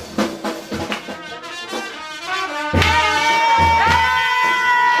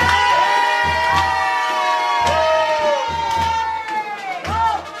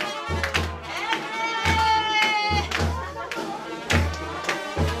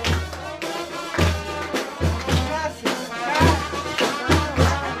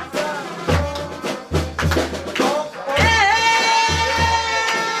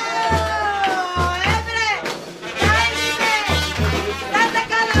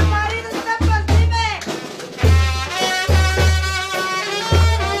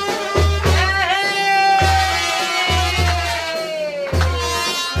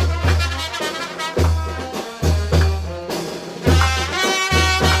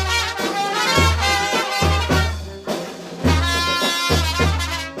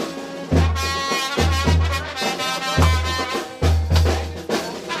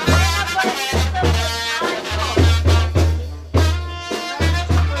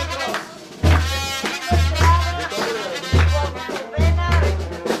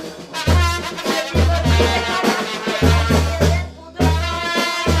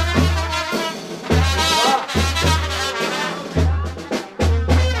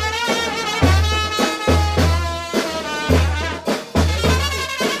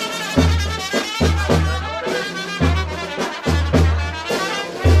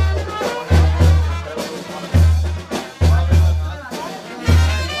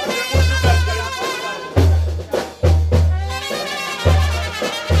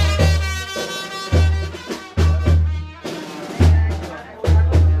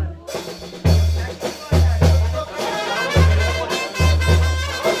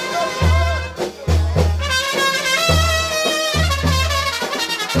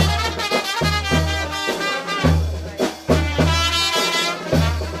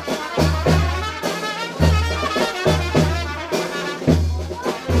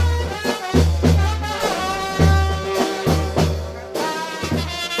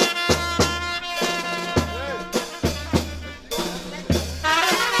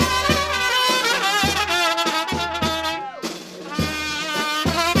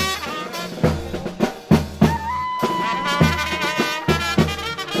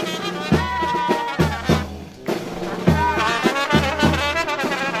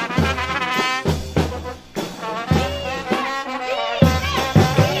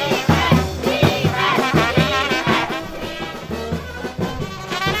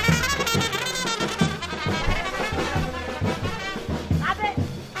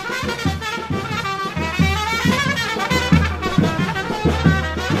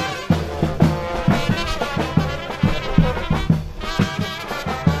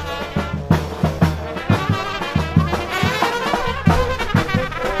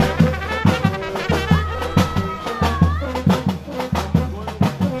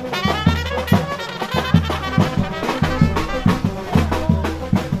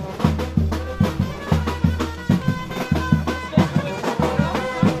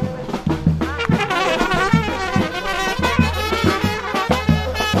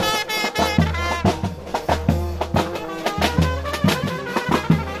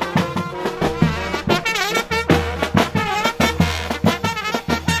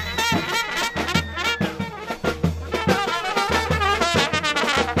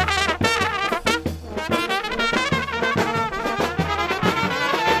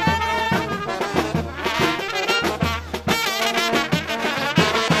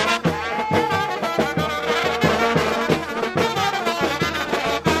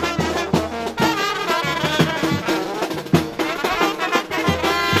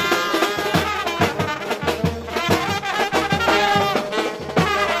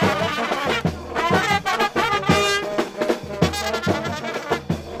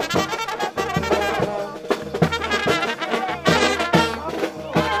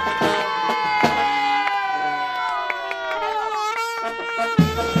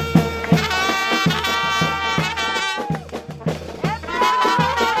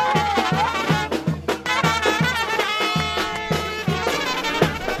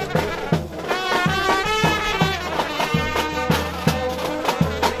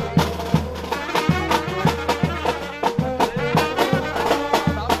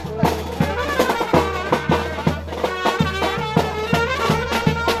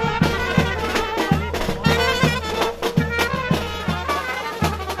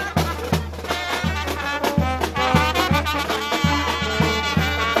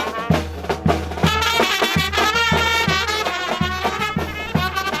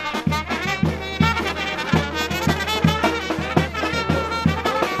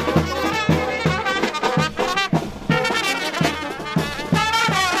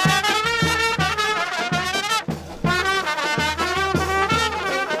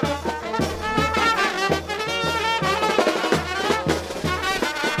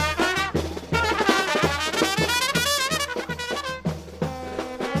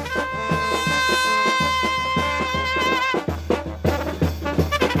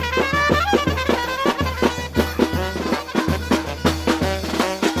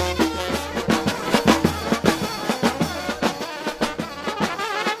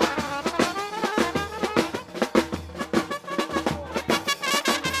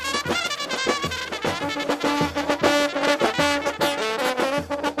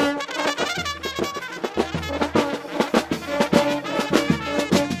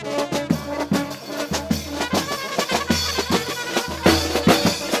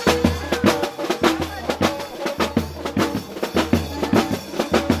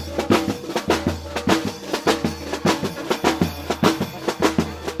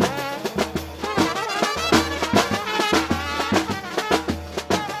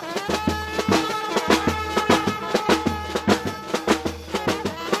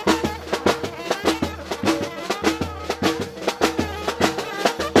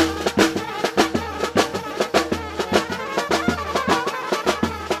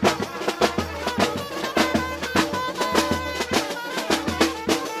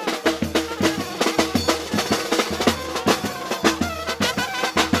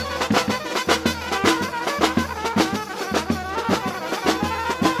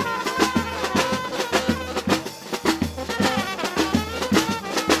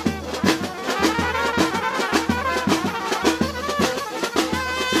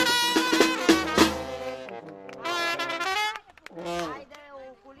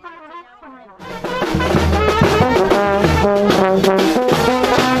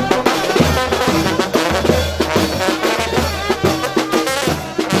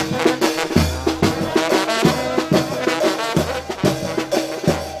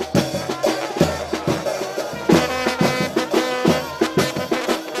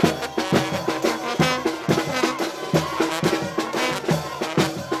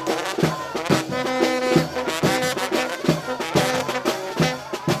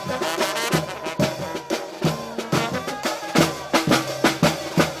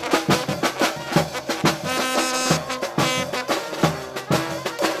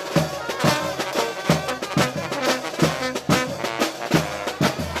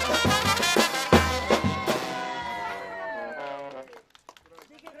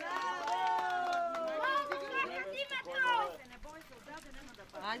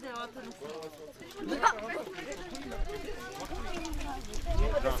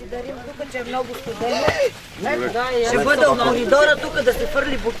 си дарим тук, че е много студено. Ще бъде от коридора тук да се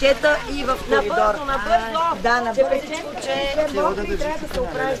фърли букета и в коридора. Набързо! Да, набързичко, че трябва да се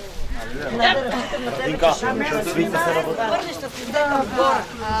оправи.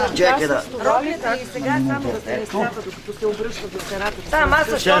 Чекай да. Ролята и сега само да се разтява, докато се обръща до серата. Там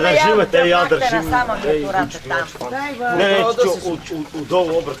аз Ще държиме, те я държим. Само гледората там. Не,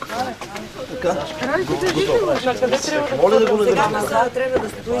 отдолу обръка. Моля да го надържим. Сега трябва да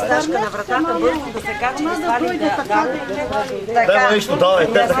стои Сашка на вратата, бързо да се качи, да свали да... Дай нещо, давай,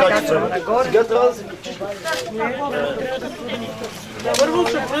 те така че трябва. Сега трябва да се качиш. Първо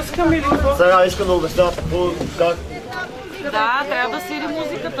ще пръскам или какво? Сега искам да обясня как. Да, трябва да свири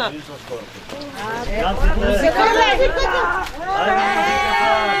музиката.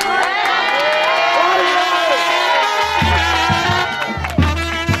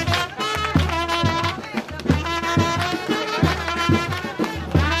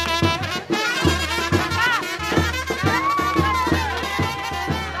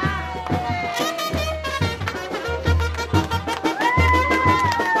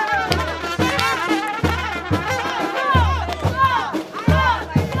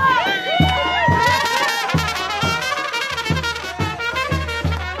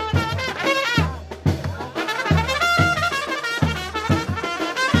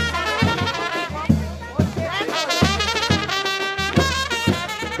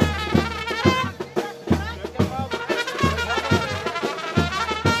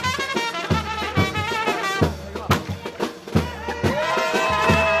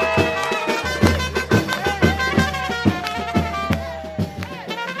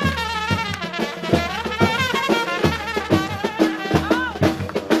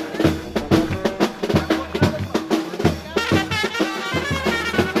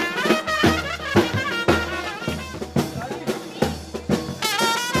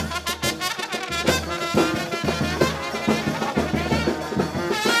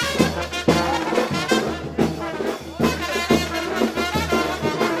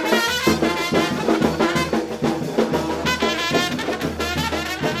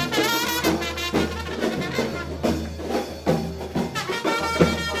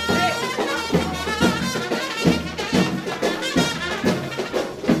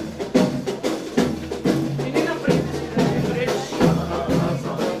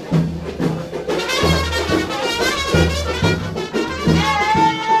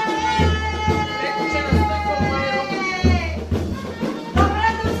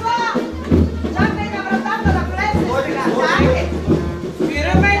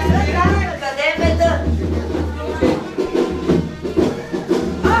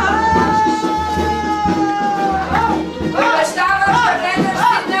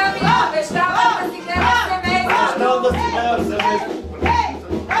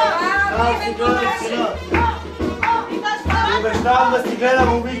 Обещавам да си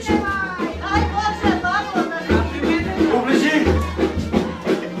гледам, обичам. Оближи!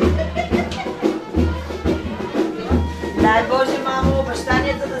 Дай Боже, мамо,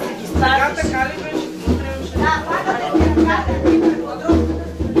 обещанията да си ги спазиш. Така ли беше? Да,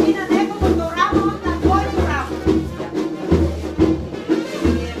 и на неговото рамо, на твоето рамо.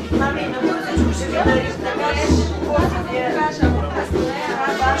 Мами, на бързичко ще ви дариш, така ли? Какво си вие?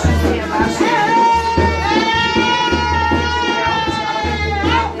 Ваше си е, ваше.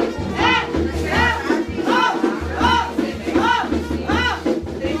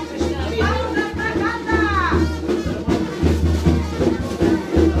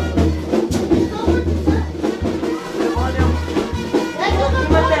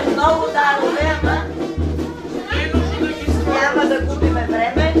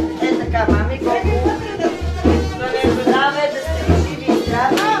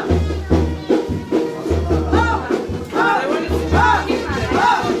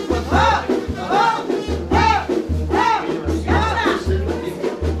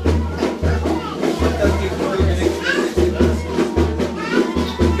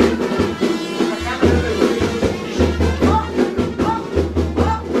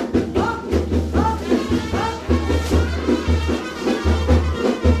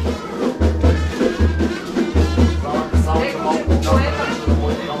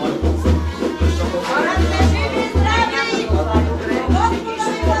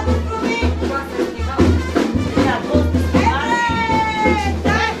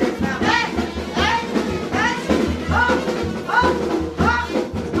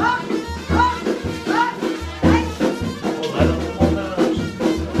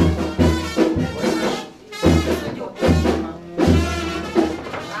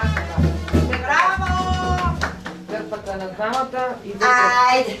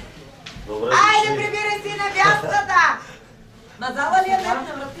 Айде! Айде, прибирай си невястата! Мазала ли е днес на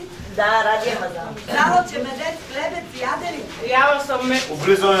вратите? Да, ради е мазала. Зало, че медец, хлебец, ядели. Яла съм ме.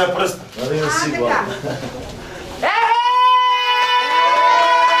 Облизване на пръста. Нали не си гладна.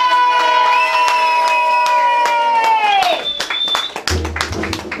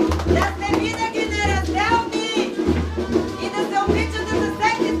 Да сте винаги неразделни и да се обичате за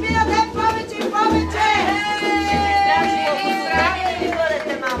всеки спия ден повече и повече. Здравия ли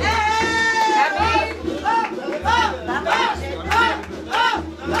бъдете, мамо?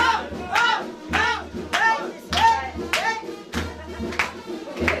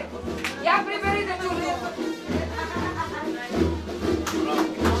 Я прибери да чули.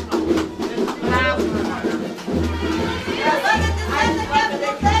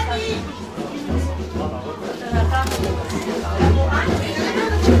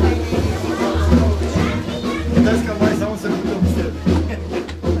 Днеска май само се купил в себе.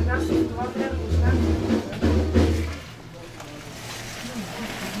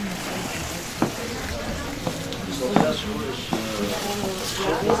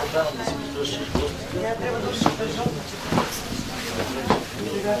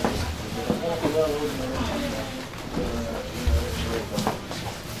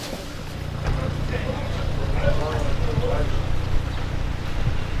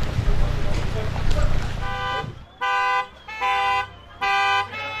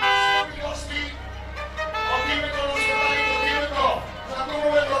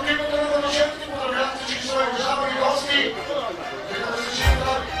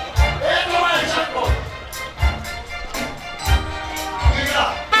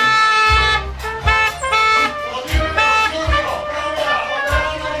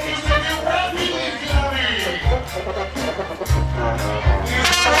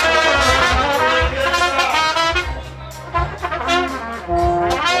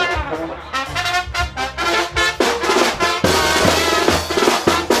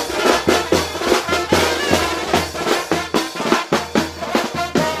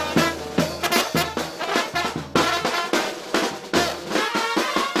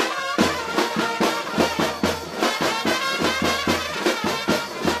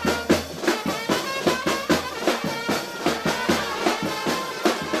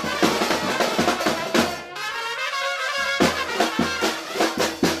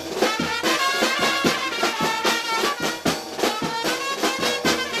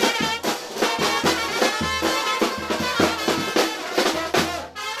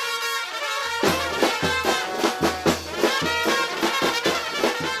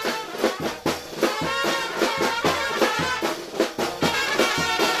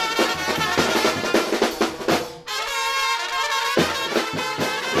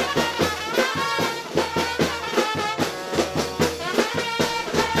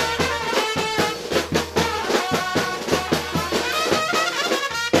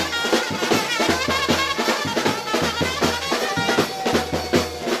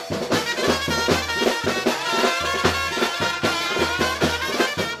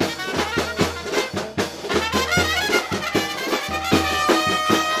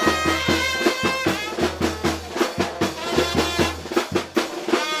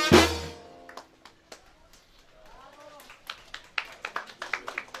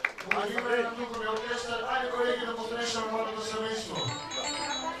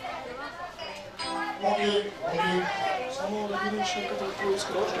 Само да видиш къде е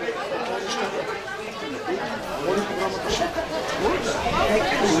изкажа. Моля програмата ще.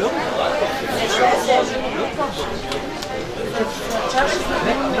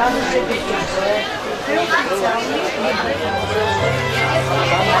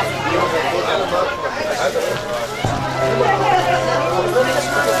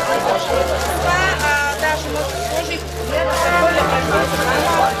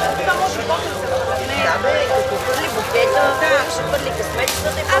 Ще хвърли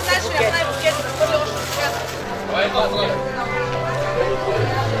късметицата и после букета. Аз букета да хвърли още сега.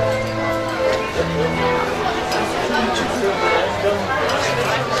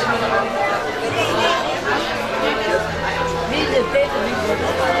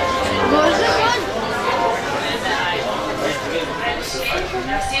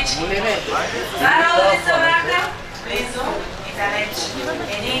 На всички. Народни събрания, близо и далеч.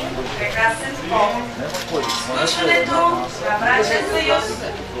 Един прекрасен повод. Включването на брачен съюз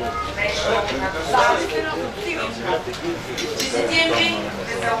беше надзавно. Честитим ви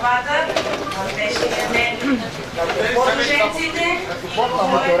веселбата в днешния ден. Подруженците и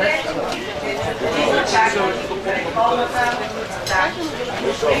кумовете ви чакат пред полната врата.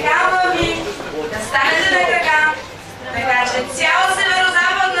 Приканвам ви да станете на крака, да Така че цяла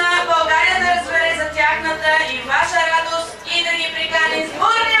северо-западна България да разбере за тяхната и ваша радост и да ги прикани с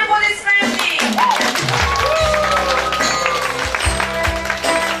бурни аплодисменти!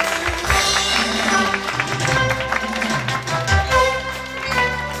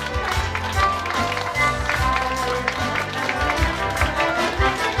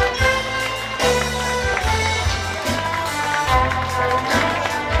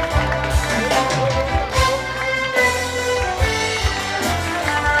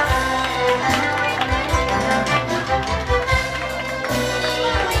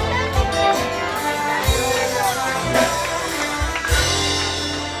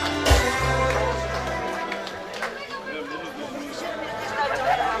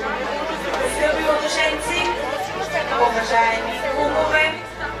 Уважаеми кумове,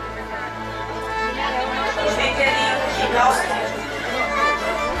 родители и гости,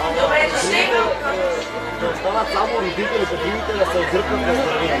 добре дошли! Да остават само родителите, другите да се отгръпнат на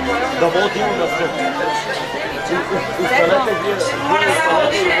страни, да водим на страни. Ще помоля само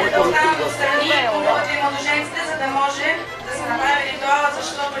родителите да останат от страни, кумовете и младоженците, за да може да се направи ритуала,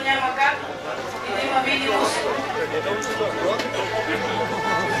 защото няма как и да има видимост.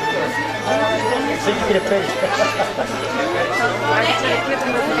 Всеки крепени.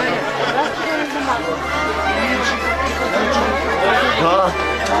 Да.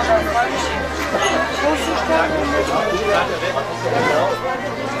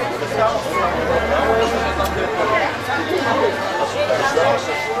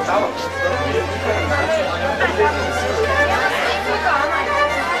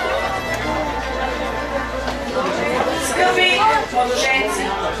 Скъпи младоженци,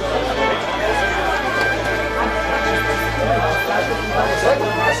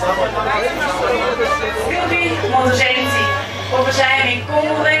 скъпи младоженци, уважаеми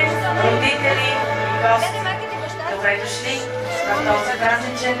кумове, родители и гости, добре дошли в този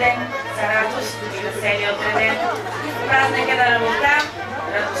празничен ден за радост и веселие отреден. Празник е на работа,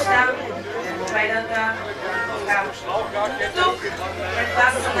 радостта, победата и любовта. Тук пред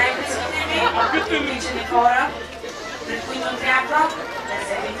вас са най-близките ви, обичани хора, пред които трябва да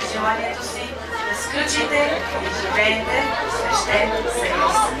заявите желанието си, да сключите и живеете свещен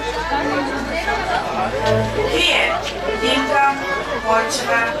съюз. Вие, Димка,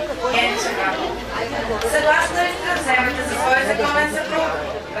 Бойчева, Генчева, съгласна ли сте да вземете за свой законен съпруг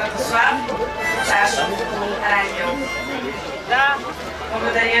Радослав, Чашов, Рангел? Да.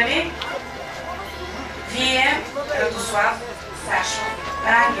 Благодаря ви. Вие, Радослав, Сашо,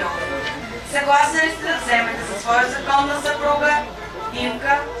 Рангел, съгласни ли сте да вземете за своя законна съпруга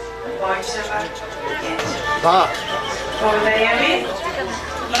Димка, Бойчева, Генчева? Да. Благодаря ви.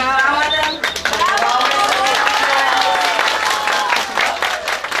 И двамата.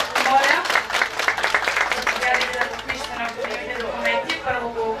 Моля, заповядайте да подпишете необходимите документи. Първо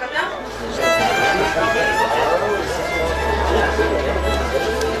булката.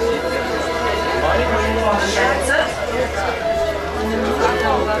 Младоженецът.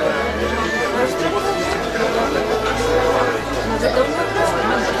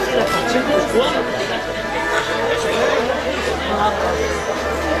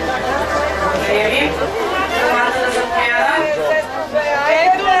 Благодаря ви. Команда да заповяда.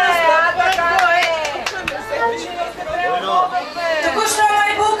 Току-що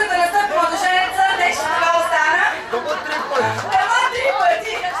май булката на стъп младоженеца, нещо това остана. Дома 3 пъти. Дома 3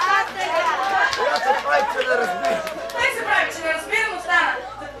 пъти. Сега се прави, че не разбира. Той се прави, че не разбирам, остана.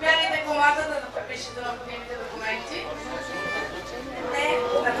 Заповядайте команда да подпишете необходимите документи. Не,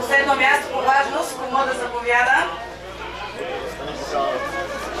 на последно място по важност, кому да заповяда.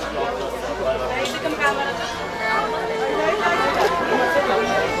 Към камерата.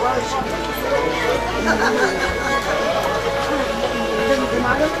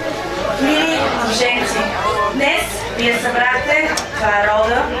 Мили мъженци, днес вие събрахте това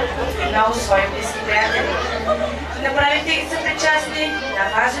рода и много свои близки приятели. Направите ги съпричастни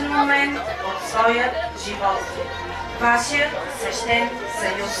на важен момент от своя живот. Вашият свещен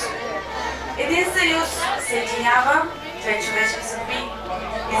съюз. Един съюз съединява две човешки съдби.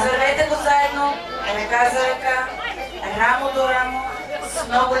 Извървете го заедно, ръка за ръка, рамо до рамо, с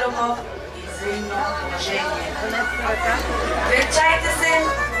много любов и взаимно уважение. Венчайте се,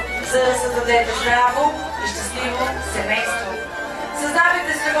 за да създадете здраво и щастливо семейство.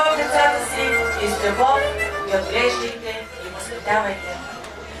 Създавайте с любов децата си и с любов ги отглеждайте и възпитавайте.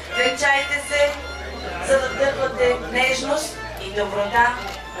 Венчайте се, за да дърпате нежност и доброта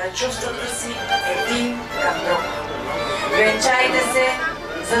на чувствата си един към друг. Венчайте се,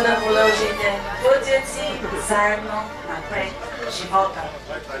 за да продължите пътят си заедно напред. живота.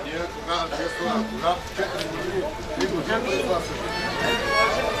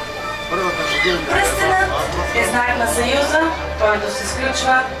 Пръстенът е знак на съюза, който се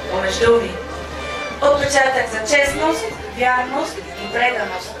сключва помежду ви. Отпечатък за честност, вярност и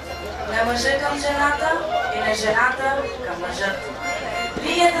преданост. На мъжа към жената и на жената към мъжът.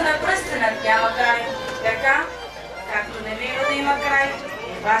 Линията на пръстенът няма край, така, както не бива да има край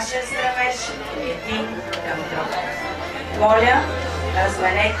и вашия стремеж един към друг. Моля,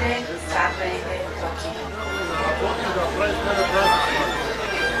 разменете сватбените токи.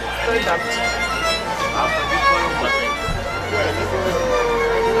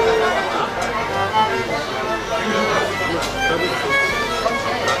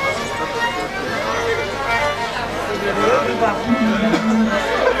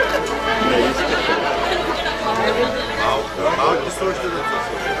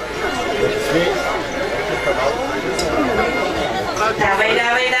 Давай,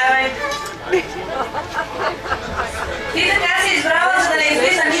 давай, давай! Ти така си избрала, за да не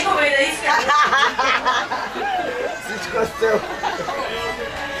излиза никога и да иска. Всичко е с цел.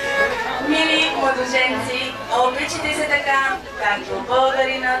 Мили младоженци, обичайте се така, както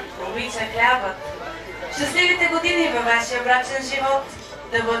българинът обича хлябът. Щастливите години във вашия брачен живот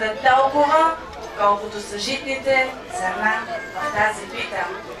да бъдат толкова, колкото са житните зърна в тази пита.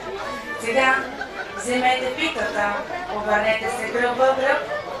 Сега вземете питата, обърнете се гръб в гръб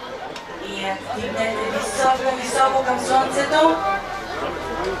и я вдигнете високо към слънцето.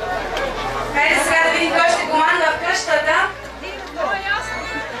 Хайде сега да видим кой ще командва в къщата.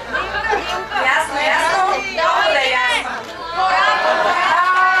 Ясно, ясно? Много да е ясно.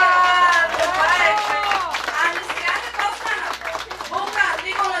 Това е. Ами сега какво стана? Булка,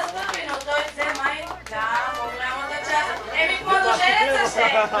 ти го настъпи, но той взе май. Да, по-голямата част. Еми, младоженеца ще.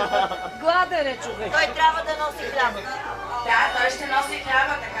 Гладен е човек. Той трябва да носи хляба. Да, той ще носи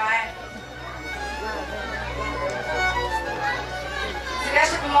хляба, така е. Сега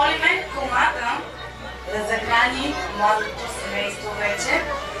ще помолиме кумата да захрани младото семейство вече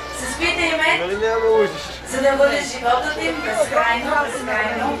с питайме, за да бъде животът им безкрайно,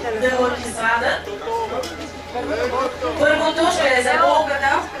 да го сладат. Първото ще е за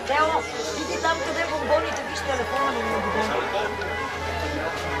булката. Дело, иди там къде бомбоните, виж телефона ми много добре.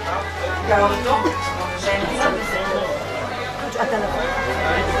 Второто, жената. А телефон?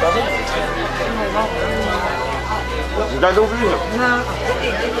 Дай да оближа.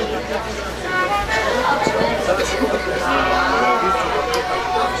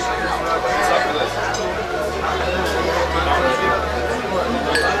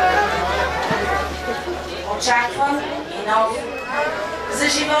 Очакван и нов. За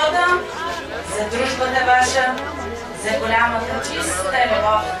живота, за дружбата ваша, за голямата чиста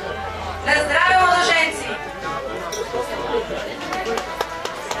любов. На здраве, младоженци!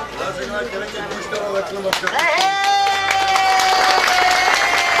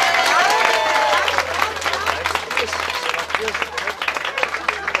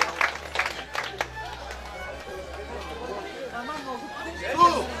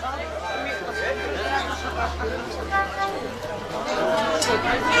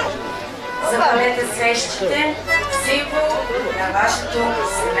 Запалете свещите, символ на вашето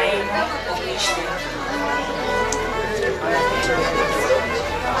семейно огнище.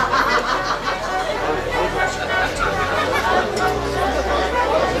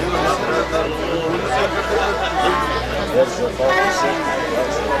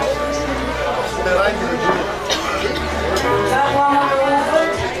 Това пламък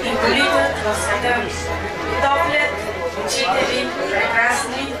луват и политат в света. Топлят очите ви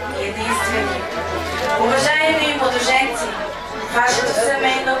прекрасни и единствени. Уважаеми младоженци, вашето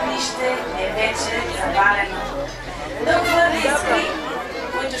семейно огнище е вече запалено. Да хвърли искри,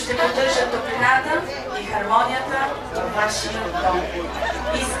 които ще поддържат топлината и хармонията във вашия дом.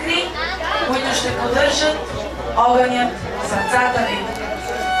 Искри, които ще поддържат огънят в сърцата ви.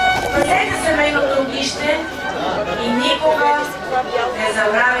 Пазете семейното огнище и никога не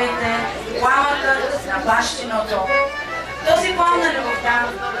забравяйте пламъкът на бащиното. Този плам на любовта,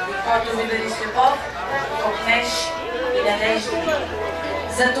 който ви дари с любов, огнеж и надежди.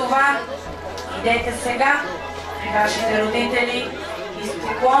 Затова идете сега при вашите родители и с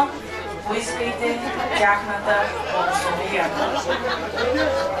поклон поискайте тяхната благословия.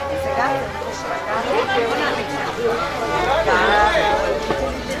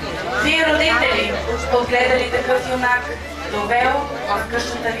 Вие, родители, отгледали такъв юнак, довел в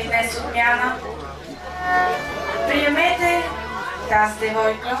къщата ви днес отмяна, приемете тази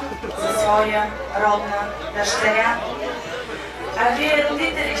девойка за своя родна дъщеря. А вие,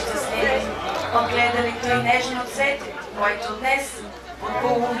 родители щастливи, отгледали той нежно цвете който днес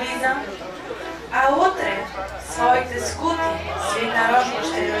отново влиза, а утре своите скути свинарожно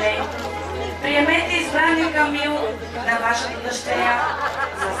ще люлей. Приемете избрания Камил на вашата дъщеря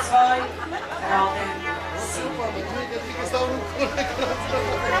за свой роден син.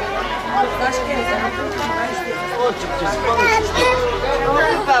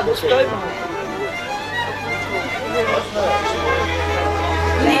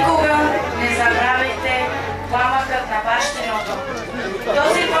 Никога не забравяйте пламъкът на бащиното.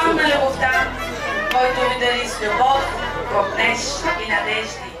 Този пламък на любовта, който ви дари с любов, копнеж и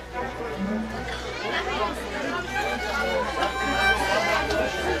надежди.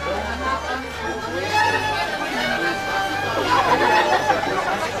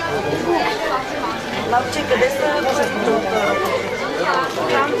 Лапче, къде са?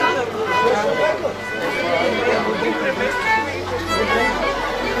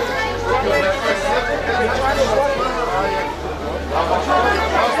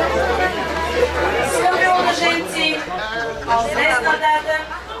 Скъпи младоженци, от днесна дата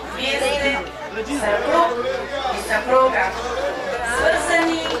вие сте съпруг и съпруга,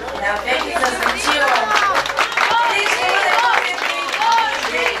 свързани на веки за значила. Всички сте покрепи,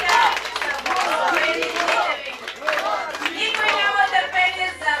 нека са благословени дните ви. Никой няма търпение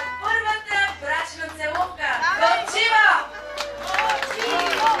за първата брачна целувка. Горчива!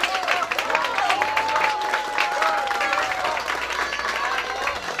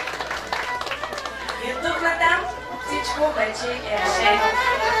 И от тук натам всичко вече е решено.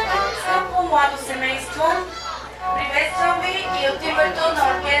 Скъпо младо семейство, приветствам ви и от името на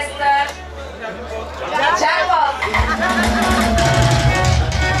оркестър Джакпот!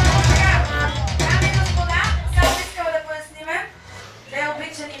 Дами и господа, само искам да поясним. Две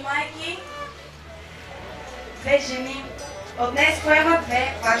обичани майки, две жени от днес поемат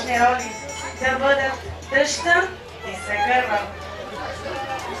две важни роли. Да бъдат дъща и свекърва.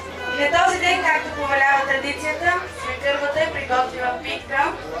 И на този ден, както повелява традицията, свекървата е приготвила питка,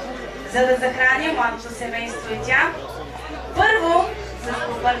 за да захрани младото семейство и тя. Първо с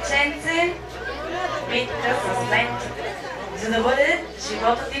попърченце, питка с мед, за да бъде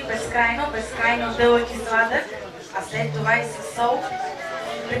животът им безкрайно дълъг и сладък, а след това и с сол.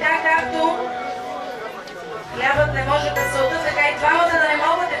 Така както хлябът не може да се солта, така и двамата да не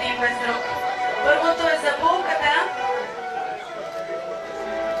могат един без друг. Първото е за булката.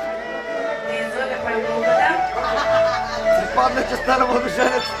 Излъгахме булката. Се падна частта на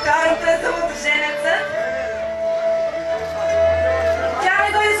младоженеца. Второто е за младоженеца. Тя не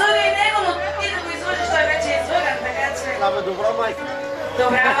го излъга и него, но ти да го излъжеш, той вече е излъган, така че... Абе, добра майка.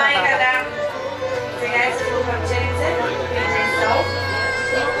 Добра майка, да. Сега е с попърченице, пиете и сол.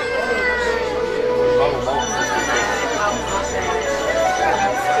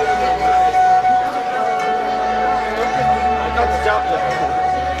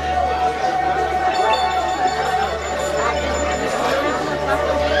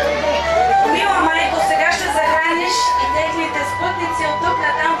 Мила майко, сега ще захраниш и техните спътници от тук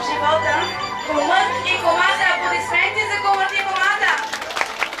натам в живота. Комът и комата, аплодисменти за комът и комата!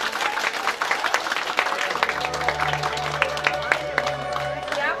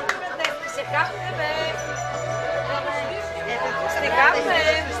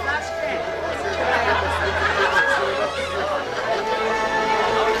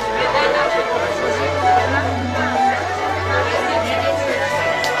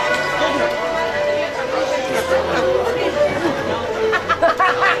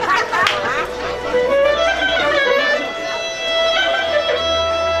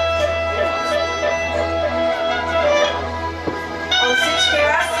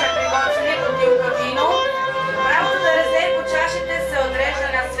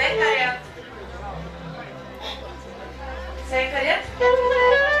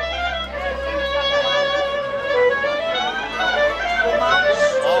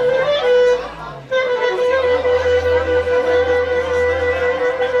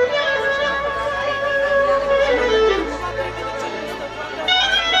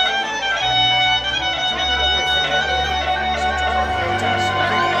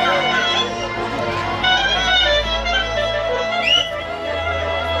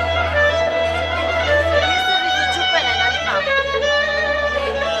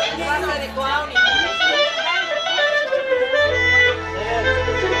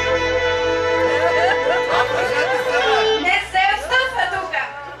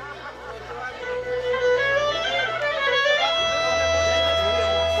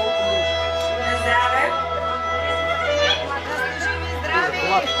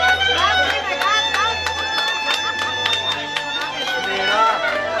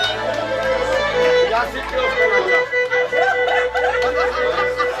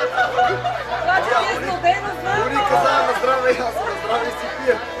 Дори каза на здраве, аз на здраве си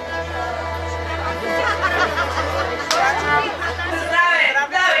пия.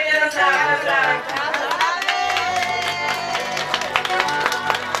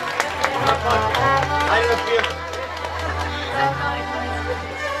 Хайде да пием.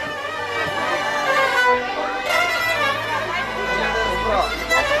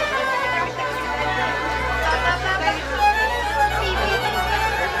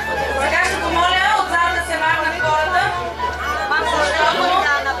 Сега ще помоля отзад да се махнат хората, защото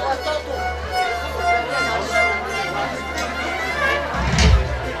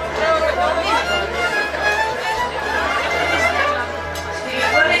ще ги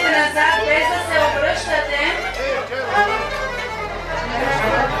хвърлите назад без да се обръщате.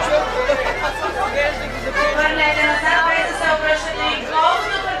 Хвърляйте назад без да се обръщате и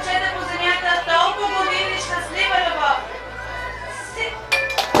колкото върчете по земята, толкова години щастлива любов.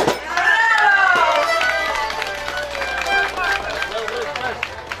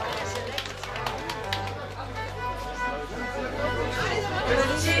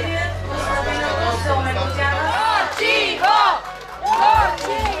 Живият господиното се омекотява.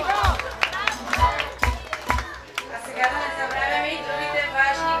 А сега да не забравяме и другите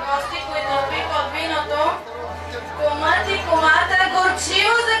важни гости, които опиха от виното. Комът и комата,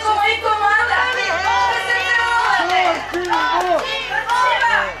 горчиво за кома и комата! Да се целувате!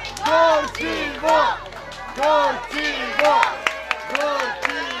 Горчиво! Горчиво!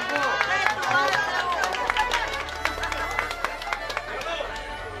 Горчиво!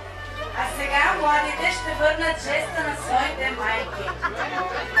 А сега младите ще върнат жеста на своите майки.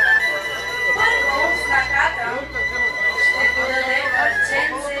 Първо снахата ще подаде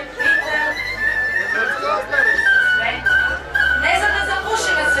парченце, пита, не за да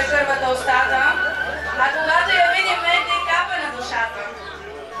запушиме свекървата устата, а когато я видим да й капе на душата.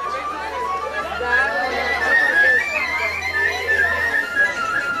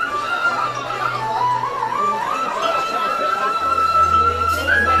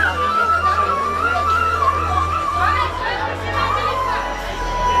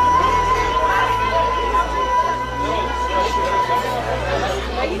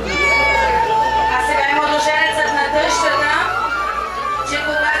 А сега има младоженецът на тъщата, че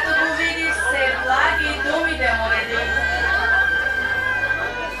когато го види, все благи думи да му реди.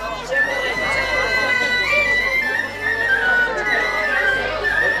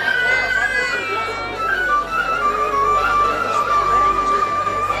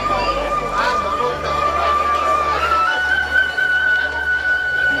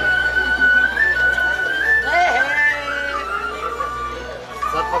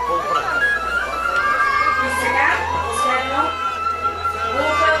 Сатва какво прави? И сега, последно,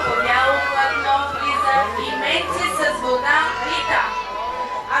 буха по бяло платно влиза и менци с вода рита,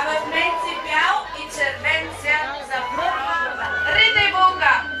 а в менци бял и червен цвят за първа. Рита и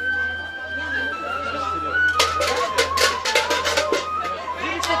булка!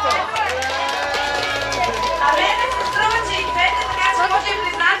 А мене се струва, че и двете, така че може и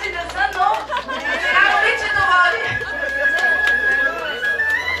признати да са, но сега момичето води.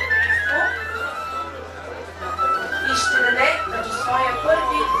 И ще даде като своя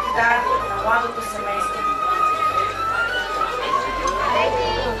първи дар на младото семейство.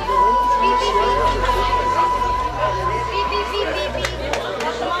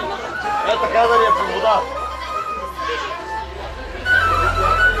 Е така да ни е по вода.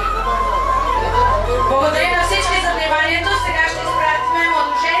 Благодаря на всички за вниманието. Сега ще изпратим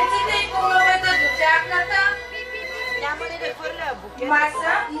младоженците и кумовете до тяхната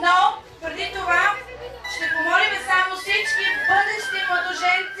маса, но преди това ще помолим само всички бъдещи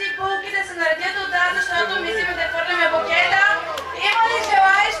младоженци булки да се наредят отзад, защото мислим да хвърляме букета. Има ли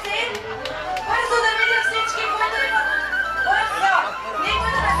желаещи? Бързо да видя всички, които имат. Бързо!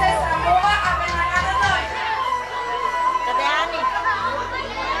 Никой да не се срамува, а веднага да дойде. Къде Ани?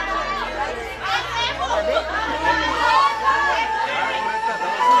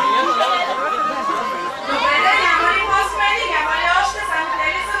 Добре, да няма ли по-смели? Няма ли още? Само те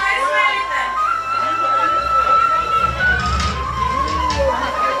ли са най-смелите?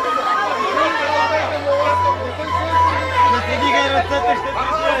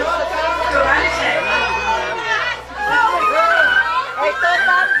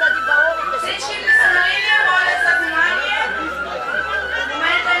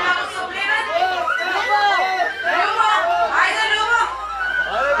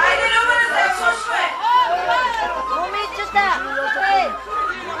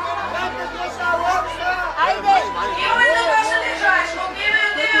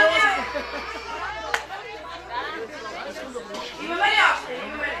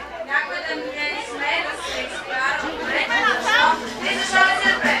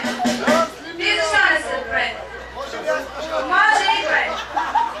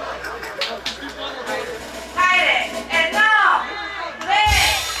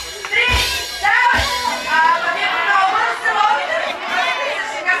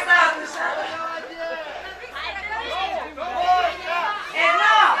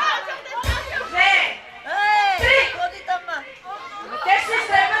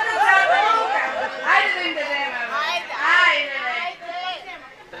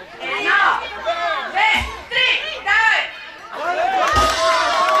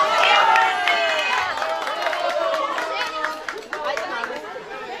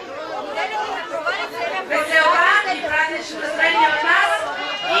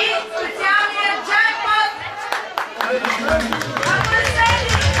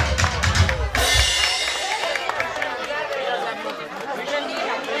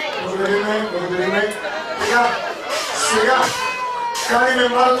 каниме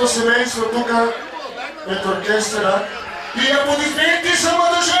младото семейство тука пред оркестъра и аплодисменти за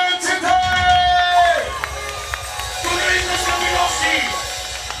младоженците! Студентите са ми носи!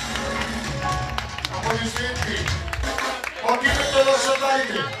 Аплодисменти! От името на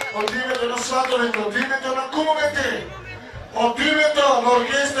сватбаните, от името на сватовете, от името на кумовете, от името на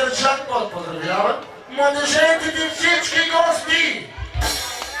оркестър Чакпот поздравяват младоженците всички гости!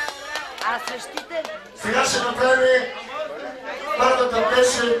 А същите? Сега ще направим първата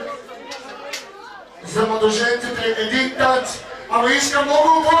песен за младоженците, един танц, ама искам много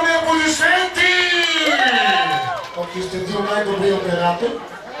бурни аплодисменти! От Костадин най-добри оператор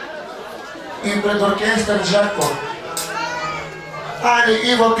и пред оркестър Джакпот. Айде,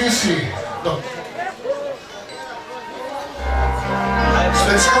 Иво, ти си!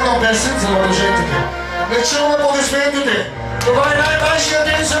 Специална песен за младоженците. Не чувам аплодисментите! Това е най-важният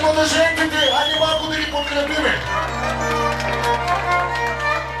ден за младоженците! Айде малко да ги подкрепиме!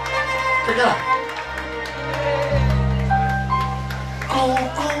 Така.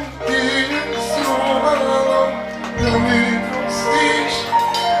 Колко ти струвало да ми простиш,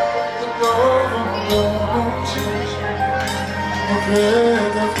 такова да мълчиш,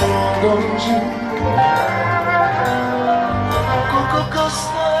 да продължи. Колко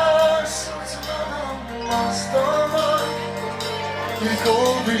късно сърцата става и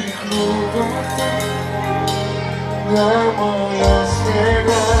губи хлубата на моя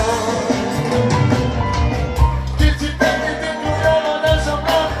снега.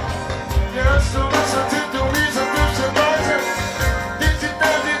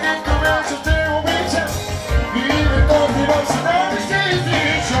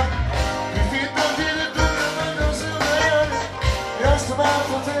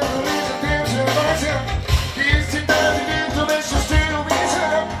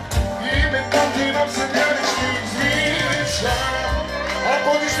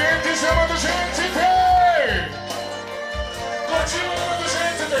 Аплодисменти за младоженците! Горчиво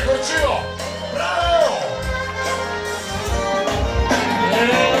младоженците, горчиво! Браво!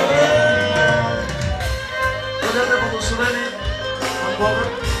 Бъдете благословени от Бога.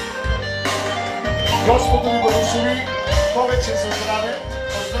 Господ да ви благослови повече за здраве.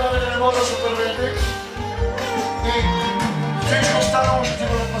 От здраве да не мога да се първете. И всичко останало ще ти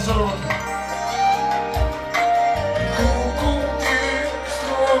бъдат пазарувани.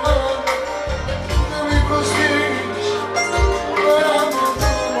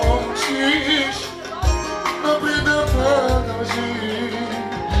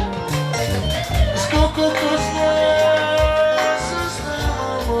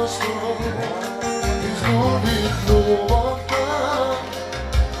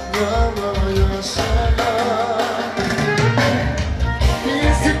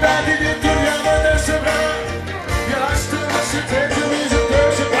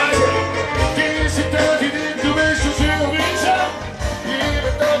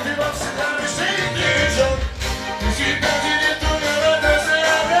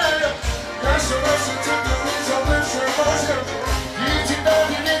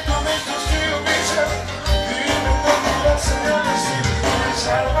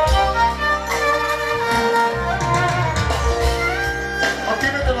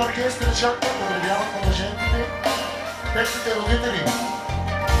 Чакпот поздравяват младоженците, техните родители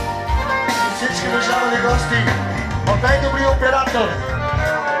и всички държавни гости от най-добрия оператор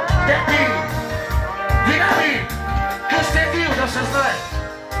Тепи, Динамик, Костадин, да се знае!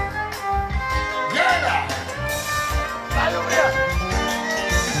 Гена! Най-добрият!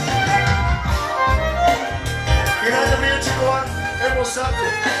 И най-добрият чековар е Мосато.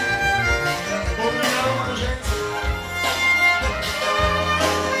 Поздравявам младоженците!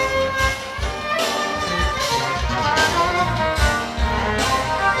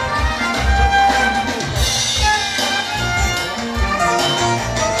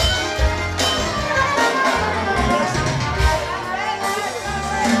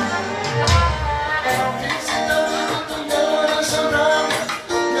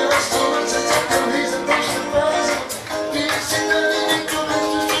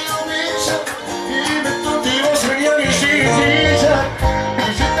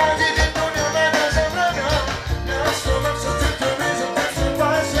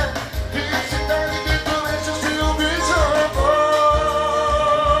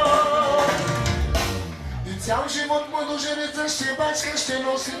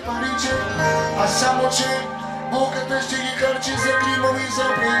 А само че булката ще ги харчи за климови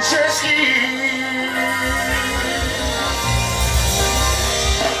за принче.